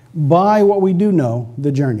side, by what we do know,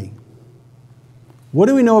 the journey. What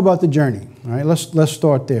do we know about the journey? All right, let's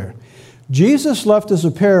start there. Jesus left us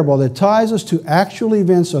a parable that ties us to actual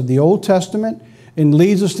events of the Old Testament and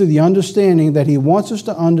leads us to the understanding that he wants us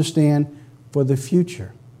to understand for the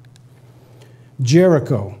future.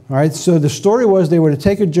 Jericho. All right, so the story was they were to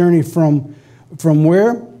take a journey from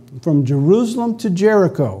where? From Jerusalem to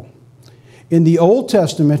Jericho. In the Old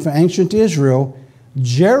Testament for ancient Israel,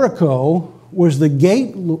 Jericho was the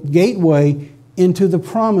gateway into the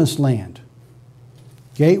Promised Land.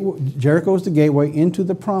 Jericho was the gateway into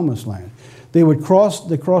the Promised Land. They cross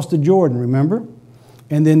the Jordan, remember?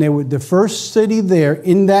 And then the first city there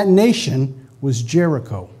in that nation was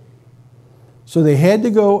Jericho. So they had to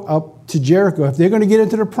go up to Jericho. If they're going to get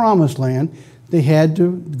into the Promised Land, they had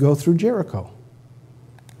to go through Jericho.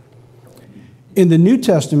 In the New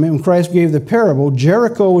Testament, when Christ gave the parable,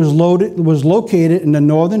 Jericho was located in the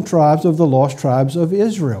northern tribes of the lost tribes of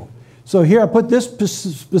Israel. So here I put this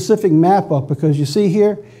specific map up because you see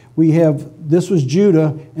here we have, this was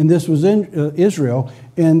Judah and this was Israel,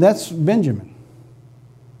 and that's Benjamin,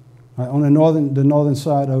 right, on the northern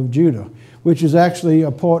side of Judah, which is actually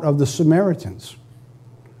a part of the Samaritans.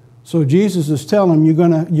 So Jesus is telling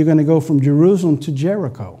them you're gonna go from Jerusalem to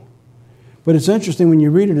Jericho. But it's interesting when you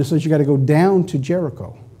read it says you got to go down to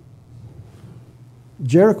Jericho.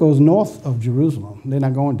 Jericho is north of Jerusalem. They're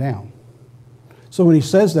not going down. So when he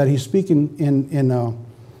says that, he's speaking in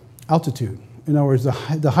altitude. In other words,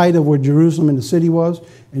 the height of where Jerusalem and the city was,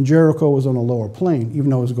 and Jericho was on a lower plain, even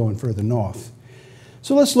though it was going further north.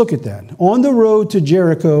 So let's look at that. On the road to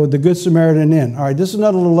Jericho, the Good Samaritan Inn. All right, this is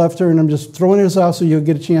another little left turn. I'm just throwing this out so you'll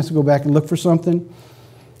get a chance to go back and look for something.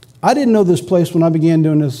 I didn't know this place when I began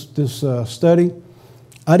doing this study.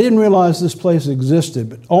 I didn't realize this place existed.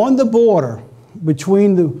 But on the border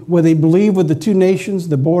between where they believe where the two nations,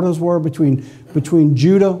 the borders were between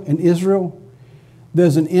Judah and Israel,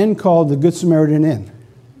 there's an inn called the Good Samaritan Inn.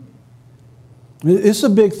 It's a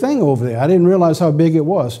big thing over there. I didn't realize how big it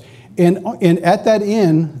was. And at that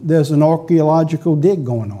inn, there's an archaeological dig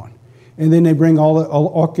going on. And then they bring all the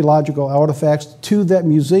archaeological artifacts to that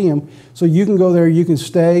museum. So you can go there, you can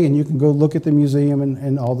stay, and you can go look at the museum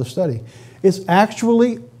and all the study. It's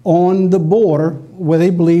actually on the border where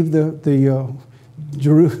they believe Judah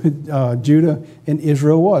and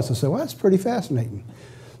Israel was. I said, well, that's pretty fascinating.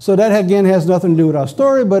 So that, again, has nothing to do with our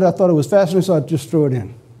story, but I thought it was fascinating, so I just threw it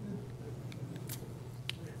in.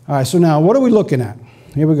 All right, so now what are we looking at?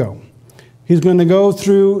 Here we go. He's going to go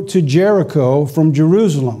through to Jericho from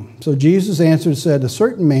Jerusalem. So Jesus answered and said, a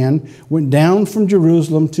certain man went down from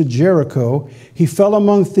Jerusalem to Jericho. He fell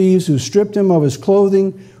among thieves who stripped him of his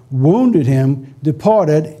clothing, wounded him,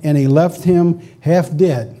 departed, and he left him half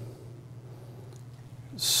dead.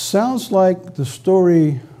 Sounds like the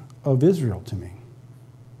story of Israel to me.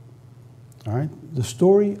 All right, the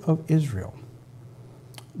story of Israel.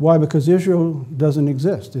 Why? Because Israel doesn't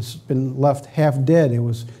exist. It's been left half dead. It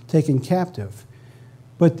was taken captive.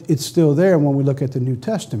 But it's still there when we look at the New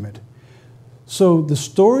Testament. So the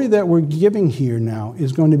story that we're giving here now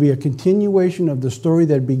is going to be a continuation of the story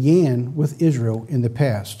that began with Israel in the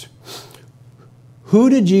past. Who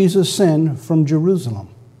did Jesus send from Jerusalem?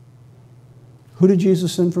 Who did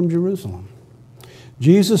Jesus send from Jerusalem?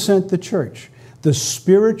 Jesus sent the church, the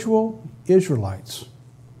spiritual Israelites.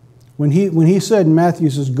 When he said in Matthew,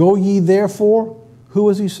 he says, go ye therefore, who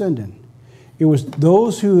was he sending? It was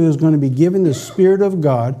those who is going to be given the Spirit of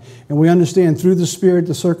God, and we understand through the Spirit,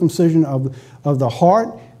 the circumcision of the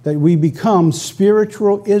heart, that we become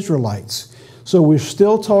spiritual Israelites. So we're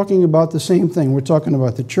still talking about the same thing. We're talking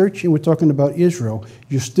about the church and we're talking about Israel.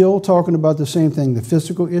 You're still talking about the same thing, the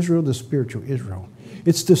physical Israel, the spiritual Israel.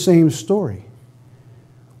 It's the same story.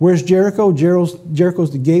 Where's Jericho?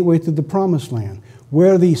 Jericho's the gateway to the Promised Land.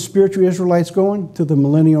 Where are the spiritual Israelites going? To the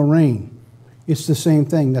millennial reign. It's the same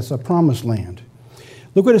thing. That's a promised land.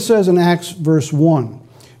 Look what it says in Acts verse 1.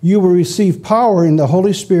 You will receive power and the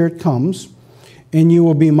Holy Spirit comes, and you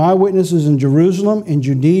will be my witnesses in Jerusalem and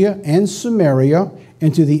Judea and Samaria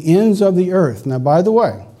and to the ends of the earth. Now, by the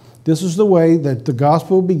way, this is the way that the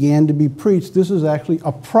gospel began to be preached. This is actually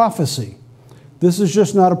a prophecy. This is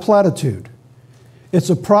just not a platitude. It's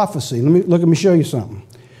a prophecy. Let me show you something.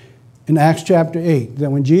 In Acts chapter 8, that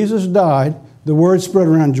when Jesus died, the word spread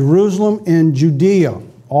around Jerusalem and Judea,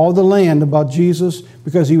 all the land about Jesus,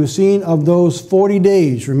 because he was seen of those 40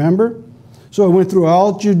 days, remember? So it went through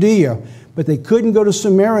all Judea, but they couldn't go to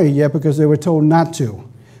Samaria yet because they were told not to.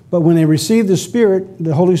 But when they received the Spirit,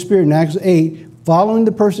 the Holy Spirit in Acts 8, following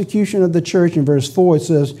the persecution of the church, in verse 4 it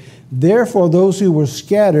says, Therefore, those who were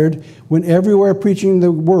scattered went everywhere preaching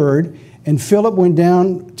the word, and Philip went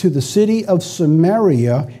down to the city of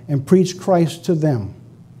Samaria and preached Christ to them.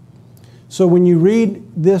 So when you read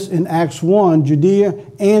this in Acts 1, Judea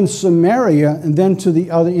and Samaria, and then to the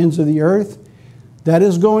other ends of the earth, that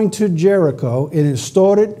is going to Jericho. It is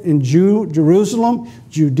started in Jerusalem,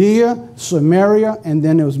 Judea, Samaria, and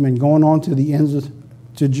then it has been going on to the ends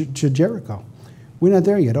to Jericho. We're not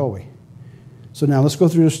there yet, are we? So now let's go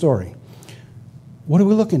through the story. What are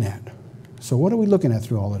we looking at? So what are we looking at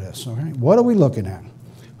through all of this? All right? What are we looking at?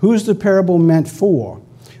 Who's the parable meant for?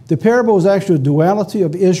 The parable is actually a duality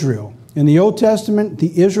of Israel. In the Old Testament,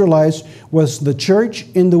 the Israelites was the church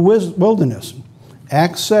in the wilderness.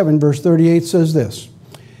 Acts 7, verse 38 says this.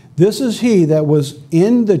 This is he that was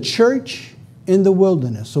in the church in the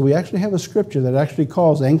wilderness. So we actually have a scripture that actually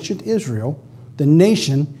calls ancient Israel, the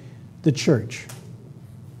nation, the church.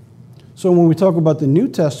 So when we talk about the New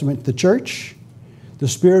Testament, the church, the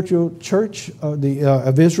spiritual church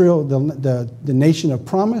of Israel, the nation of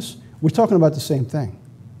promise, we're talking about the same thing.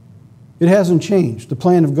 It hasn't changed. The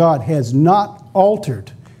plan of God has not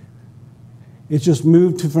altered. It's just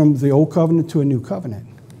moved from the old covenant to a new covenant.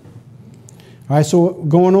 All right, so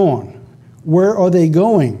going on. Where are they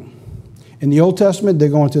going? In the Old Testament, they're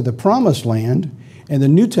going to the promised land. In the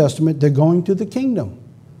New Testament, they're going to the kingdom.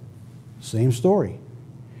 Same story.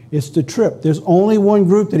 It's the trip. There's only one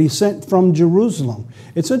group that he sent from Jerusalem.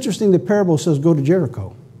 It's interesting the parable says go to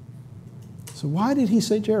Jericho. So why did he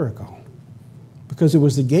say Jericho? Because it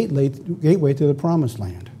was the gateway to the promised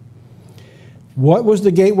land. What was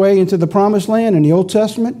the gateway into the promised land in the Old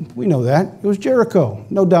Testament? We know that. It was Jericho,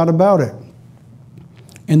 no doubt about it.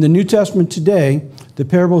 In the New Testament today, the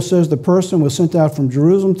parable says the person was sent out from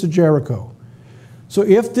Jerusalem to Jericho. So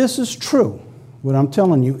if this is true, what I'm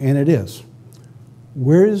telling you, and it is,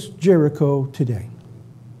 where is Jericho today?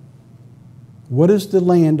 What is the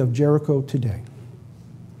land of Jericho today?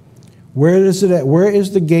 Where is it at? Where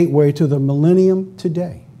is the gateway to the millennium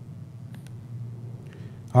today?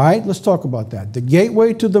 All right, let's talk about that. The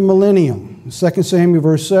gateway to the millennium, 2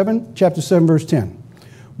 Samuel chapter 7, verse 10.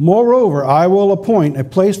 Moreover, I will appoint a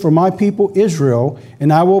place for my people Israel,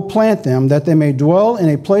 and I will plant them, that they may dwell in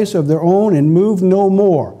a place of their own and move no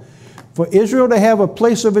more. For Israel to have a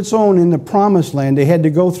place of its own in the promised land, they had to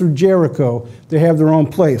go through Jericho to have their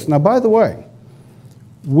own place. Now, by the way,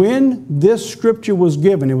 when this scripture was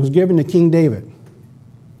given, it was given to King David.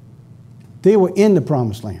 They were in the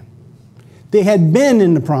promised land. They had been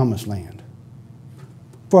in the promised land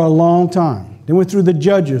for a long time. They went through the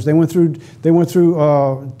judges. They went through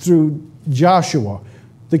Joshua,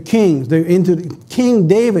 the kings. They're into King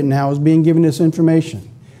David now is being given this information.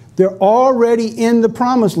 They're already in the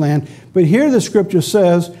promised land. But here the scripture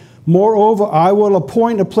says, moreover, I will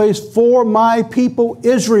appoint a place for my people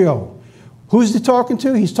Israel. Who's he talking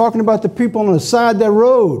to? He's talking about the people on the side of that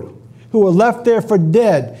road who were left there for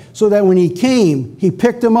dead, so that when he came, he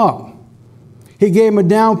picked them up. He gave him a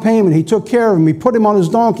down payment. He took care of him. He put him on his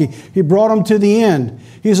donkey. He brought him to the end.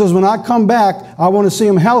 He says, when I come back, I want to see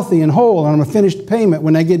him healthy and whole, and I'm going to finish the payment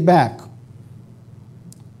when I get back.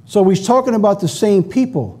 So he's talking about the same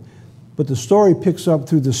people. But the story picks up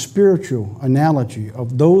through the spiritual analogy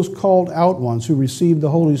of those called out ones who received the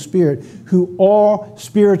Holy Spirit, who are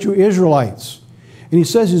spiritual Israelites. And he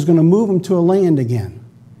says he's going to move them to a land again.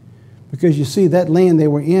 Because you see, that land they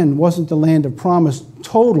were in wasn't the land of promise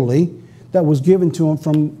totally that was given to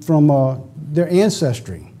them from their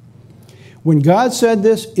ancestry. When God said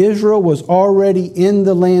this, Israel was already in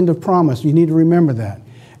the land of promise. You need to remember that.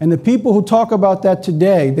 And the people who talk about that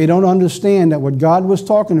today, they don't understand that what God was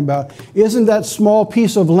talking about isn't that small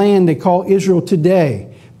piece of land they call Israel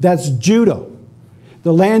today. That's Judah.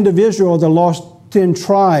 The land of Israel, the lost 10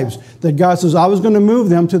 tribes that God says, I was going to move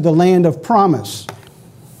them to the land of promise.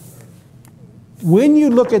 When you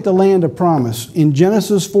look at the land of promise in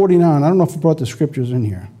Genesis 49, I don't know if I brought the scriptures in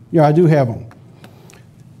here. Yeah, I do have them.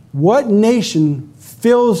 What nation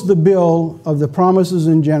fills the bill of the promises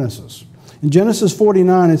in Genesis? In Genesis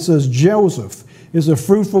 49, it says, Joseph is a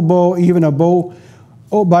fruitful bow, even a bow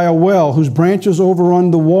by a well, whose branches overrun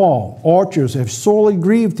the wall. Archers have sorely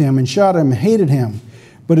grieved him and shot him and hated him.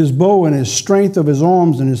 But his bow and his strength of his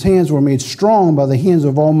arms and his hands were made strong by the hands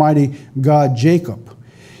of Almighty God Jacob.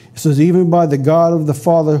 It says, even by the God of the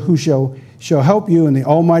Father who shall help you, and the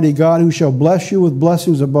Almighty God who shall bless you with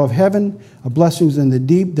blessings above heaven, blessings in the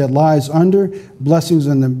deep that lies under, blessings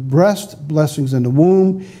in the breast, blessings in the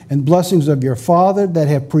womb, and blessings of your father that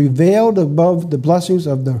have prevailed above the blessings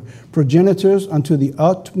of the progenitors unto the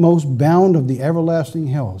utmost bound of the everlasting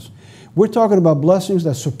hills. We're talking about blessings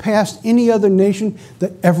that surpassed any other nation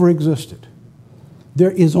that ever existed.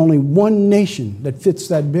 There is only one nation that fits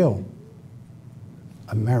that bill: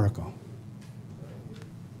 America.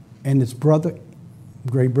 And its brother,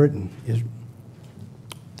 Great Britain.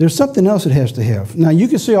 There's something else it has to have. Now, you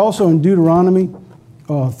can see also in Deuteronomy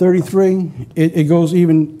 33, it goes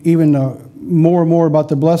even more and more about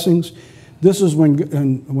the blessings. This is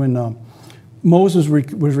when Moses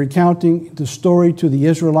was recounting the story to the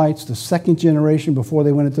Israelites, the second generation before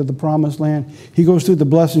they went into the promised land. He goes through the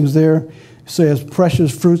blessings there. It says,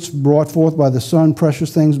 precious fruits brought forth by the sun,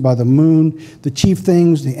 precious things by the moon, the chief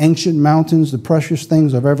things, the ancient mountains, the precious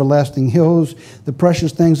things of everlasting hills, the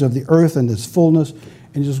precious things of the earth and its fullness.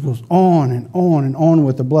 And it just goes on and on and on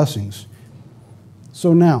with the blessings.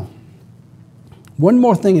 So now, one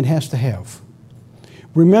more thing it has to have.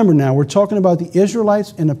 Remember now, we're talking about the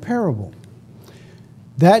Israelites in a parable.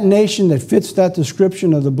 That nation that fits that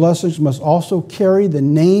description of the blessings must also carry the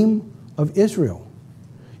name of Israel.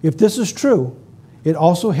 If this is true, it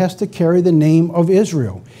also has to carry the name of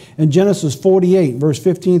Israel. In Genesis 48, verse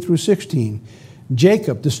 15 through 16,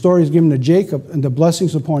 Jacob, the story is given to Jacob, and the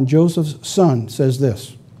blessings upon Joseph's son says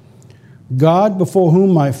this: God, before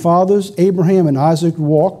whom my fathers Abraham and Isaac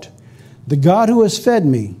walked, the God who has fed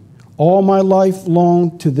me all my life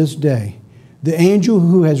long to this day, the angel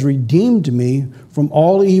who has redeemed me from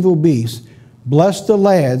all evil beasts, bless the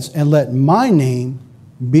lads and let my name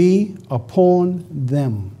be upon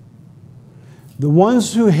them. The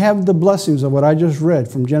ones who have the blessings of what I just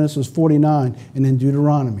read from Genesis 49 and in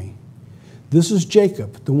Deuteronomy. This is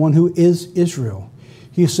Jacob, the one who is Israel.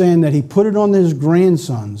 He's saying that he put it on his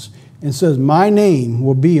grandsons and says, my name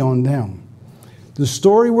will be on them. The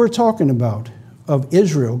story we're talking about of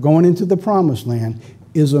Israel going into the promised land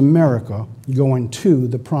is America going to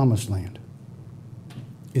the promised land.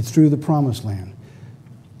 It's through the promised land.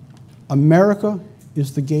 America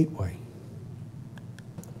is the gateway.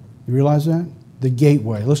 You realize that? The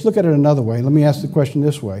gateway. Let's look at it another way. Let me ask the question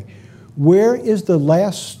this way. Where is the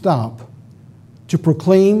last stop to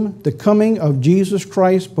proclaim the coming of Jesus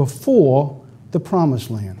Christ before the promised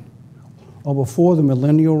land or before the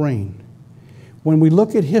millennial reign? When we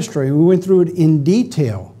look at history, we went through it in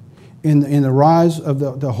detail in the rise of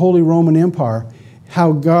the Holy Roman Empire,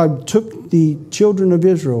 how God took the children of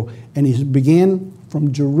Israel and he began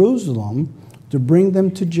from Jerusalem to bring them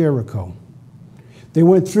to Jericho. They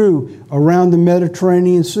went through around the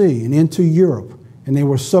Mediterranean Sea and into Europe, and they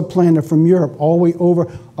were supplanted from Europe all the way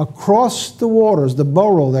over across the waters, the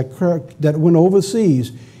burrow that went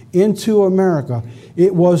overseas into America.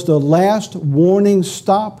 It was the last warning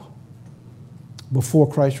stop before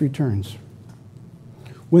Christ returns.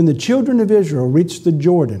 When the children of Israel reached the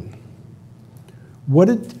Jordan,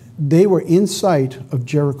 they were in sight of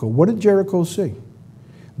Jericho. What did Jericho see?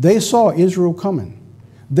 They saw Israel coming.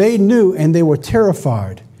 They knew and they were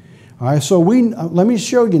terrified. All right, so let me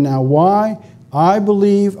show you now why I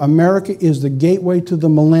believe America is the gateway to the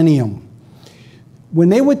millennium. When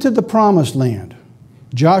they went to the promised land,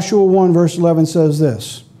 Joshua 1 verse 11 says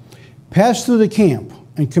this: pass through the camp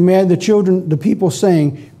and command the people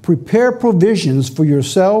saying, prepare provisions for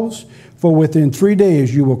yourselves, for within 3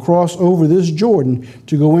 days you will cross over this Jordan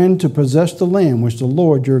to go in to possess the land which the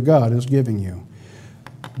Lord your God is giving you.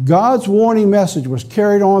 God's warning message was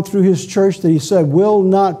carried on through his church that he said will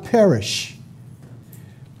not perish.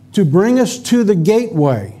 To bring us to the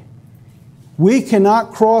gateway, we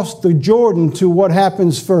cannot cross the Jordan to what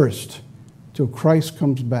happens first, till Christ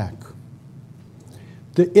comes back.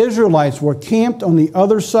 The Israelites were camped on the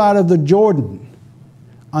other side of the Jordan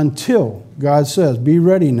until God says, be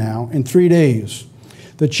ready now in 3 days.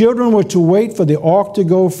 The children were to wait for the ark to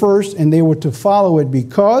go first, and they were to follow it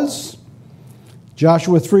because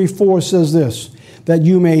Joshua 3:4 says this, that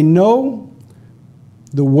you may know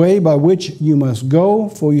the way by which you must go,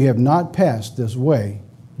 for you have not passed this way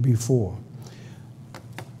before.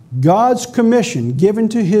 God's commission given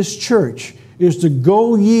to his church is to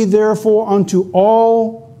go ye therefore unto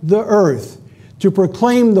all the earth, to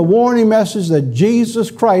proclaim the warning message that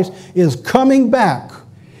Jesus Christ is coming back.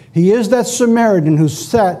 He is that Samaritan who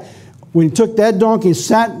sat, when he took that donkey,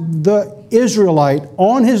 sat the Israelite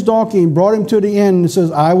on his donkey and brought him to the end and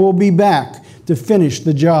says, I will be back to finish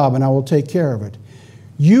the job and I will take care of it.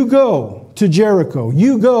 You go to Jericho.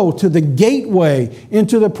 You go to the gateway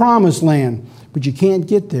into the promised land, but you can't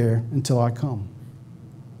get there until I come.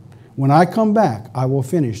 When I come back, I will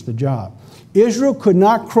finish the job. Israel could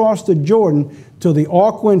not cross the Jordan till the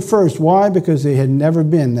ark went first. Why? Because they had never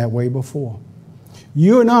been that way before.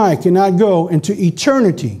 You and I cannot go into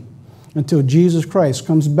eternity until Jesus Christ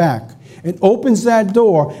comes back and opens that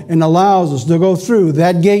door and allows us to go through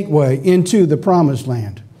that gateway into the promised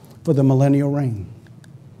land for the millennial reign.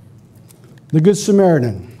 the Good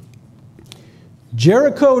Samaritan.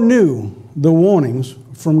 Jericho knew the warnings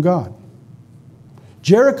from God.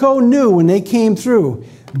 Jericho knew when they came through,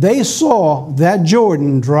 they saw that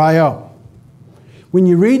Jordan dry up. When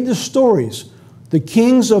you read the stories, the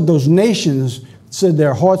kings of those nations said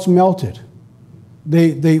their hearts melted.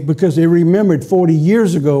 Because they remembered 40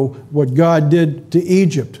 years ago what God did to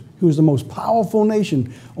Egypt, who was the most powerful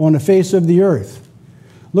nation on the face of the earth.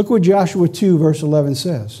 Look what Joshua 2, verse 11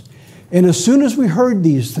 says. And as soon as we heard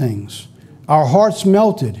these things, our hearts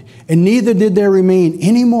melted, and neither did there remain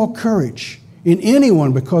any more courage in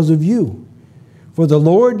anyone because of you. For the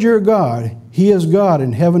Lord your God, He is God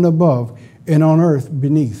in heaven above and on earth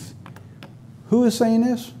beneath. Who is saying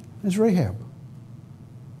this? It's Rahab.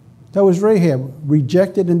 That was Rahab,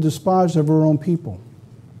 rejected and despised of her own people.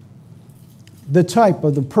 The type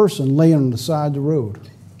of the person laying on the side of the road.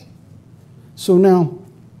 So now,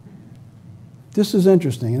 this is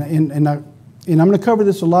interesting, and I'm going to cover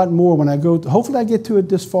this a lot more when I go. Hopefully I get to it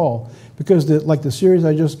this fall, because like the series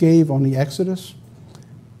I just gave on the Exodus,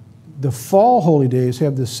 the fall holy days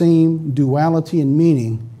have the same duality and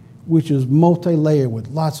meaning, which is multi-layered with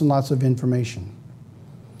lots and lots of information.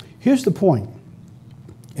 Here's the point.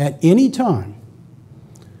 At any time,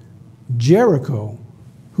 Jericho,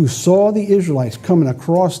 who saw the Israelites coming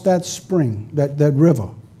across that spring, that river,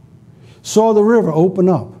 saw the river open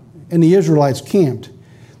up, and the Israelites camped.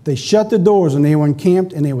 They shut the doors and they were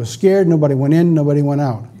encamped, and they were scared. Nobody went in, nobody went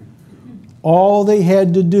out. All they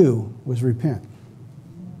had to do was repent.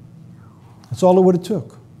 That's all it would have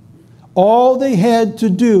took. All they had to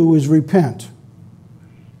do was repent.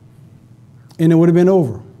 And it would have been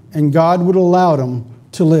over. And God would allow them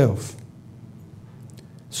to live.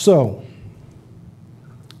 So,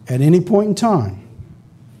 at any point in time,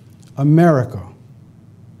 America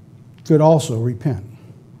could also repent.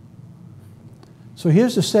 So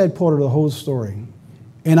here's the sad part of the whole story.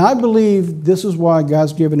 And I believe this is why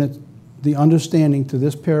God's given it the understanding to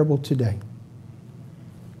this parable today.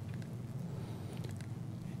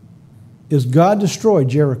 Is God destroyed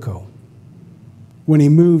Jericho when He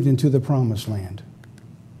moved into the Promised Land.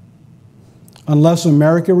 Unless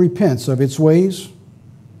America repents of its ways,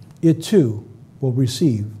 it too will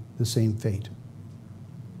receive the same fate.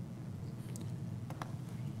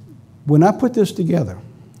 When I put this together,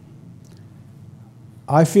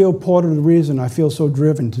 I feel part of the reason I feel so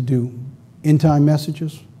driven to do end-time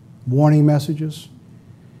messages, warning messages,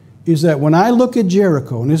 is that when I look at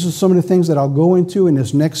Jericho, and this is some of the things that I'll go into in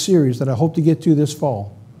this next series that I hope to get to this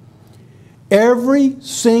fall, every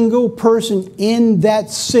single person in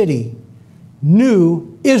that city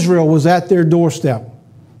knew Israel was at their doorstep,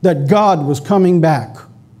 that God was coming back.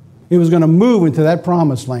 It was going to move into that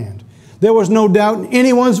promised land. There was no doubt in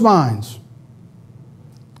anyone's minds.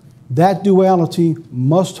 That duality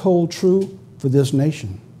must hold true for this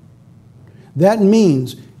nation. That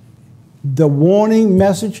means the warning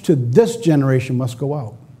message to this generation must go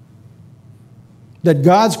out. That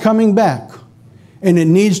God's coming back, and it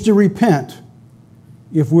needs to repent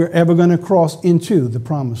if we're ever going to cross into the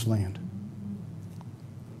promised land.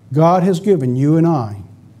 God has given you and I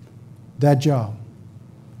that job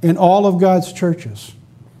in all of God's churches.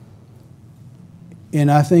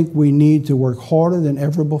 And I think we need to work harder than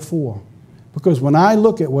ever before. Because when I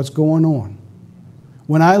look at what's going on,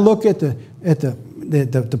 when I look at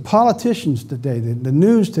the politicians today, the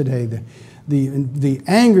news today, the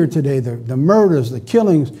anger today, the murders, the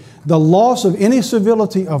killings, the loss of any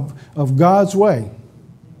civility of God's way,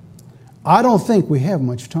 I don't think we have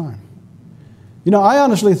much time. You know, I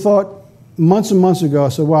honestly thought months and months ago, I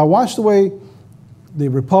said, well, I watched the way the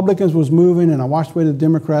Republicans was moving and I watched the way the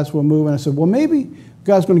Democrats were moving. I said, well, maybe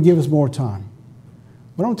God's going to give us more time.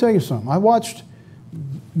 But I'll tell you something. I watched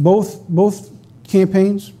both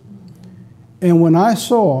campaigns, and when I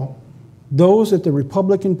saw those at the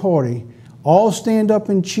Republican Party all stand up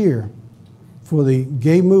and cheer for the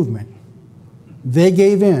gay movement, they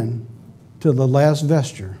gave in to the last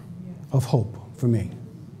vesture of hope for me.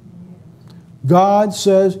 God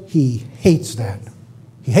says He hates that.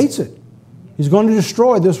 He hates it. He's going to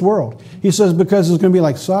destroy this world. He says because it's going to be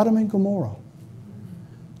like Sodom and Gomorrah.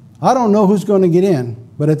 I don't know who's going to get in,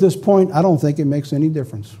 but at this point, I don't think it makes any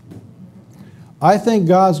difference. I think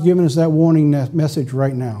God's given us that warning message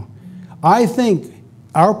right now. I think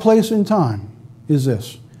our place in time is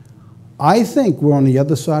this. I think we're on the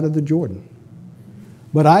other side of the Jordan.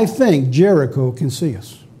 But I think Jericho can see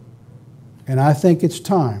us. And I think it's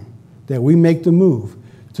time that we make the move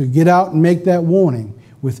to get out and make that warning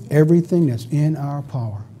with everything that's in our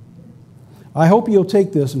power. I hope you'll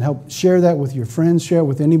take this and help share that with your friends, share it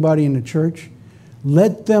with anybody in the church.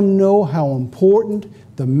 Let them know how important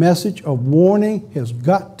The message of warning has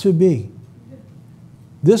got to be.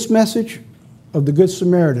 This message of the Good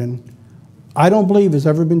Samaritan, I don't believe has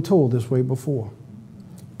ever been told this way before.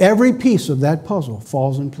 Every piece of that puzzle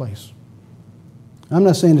falls in place. I'm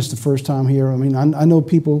not saying it's the first time here. I mean, I know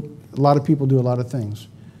people, a lot of people do a lot of things.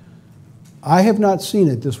 I have not seen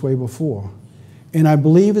it this way before. And I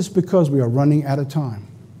believe it's because we are running out of time.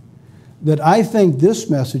 That I think this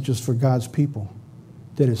message is for God's people.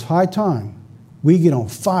 That it's high time we get on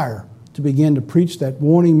fire to begin to preach that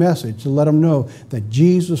warning message, to let them know that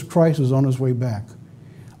Jesus Christ is on his way back.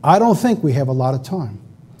 I don't think we have a lot of time.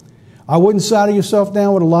 I wouldn't saddle yourself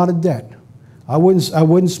down with a lot of debt. I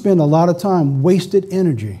wouldn't spend a lot of time, wasted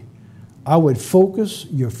energy. I would focus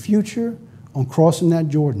your future on crossing that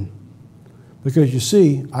Jordan. Because you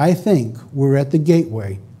see, I think we're at the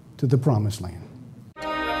gateway to the promised land.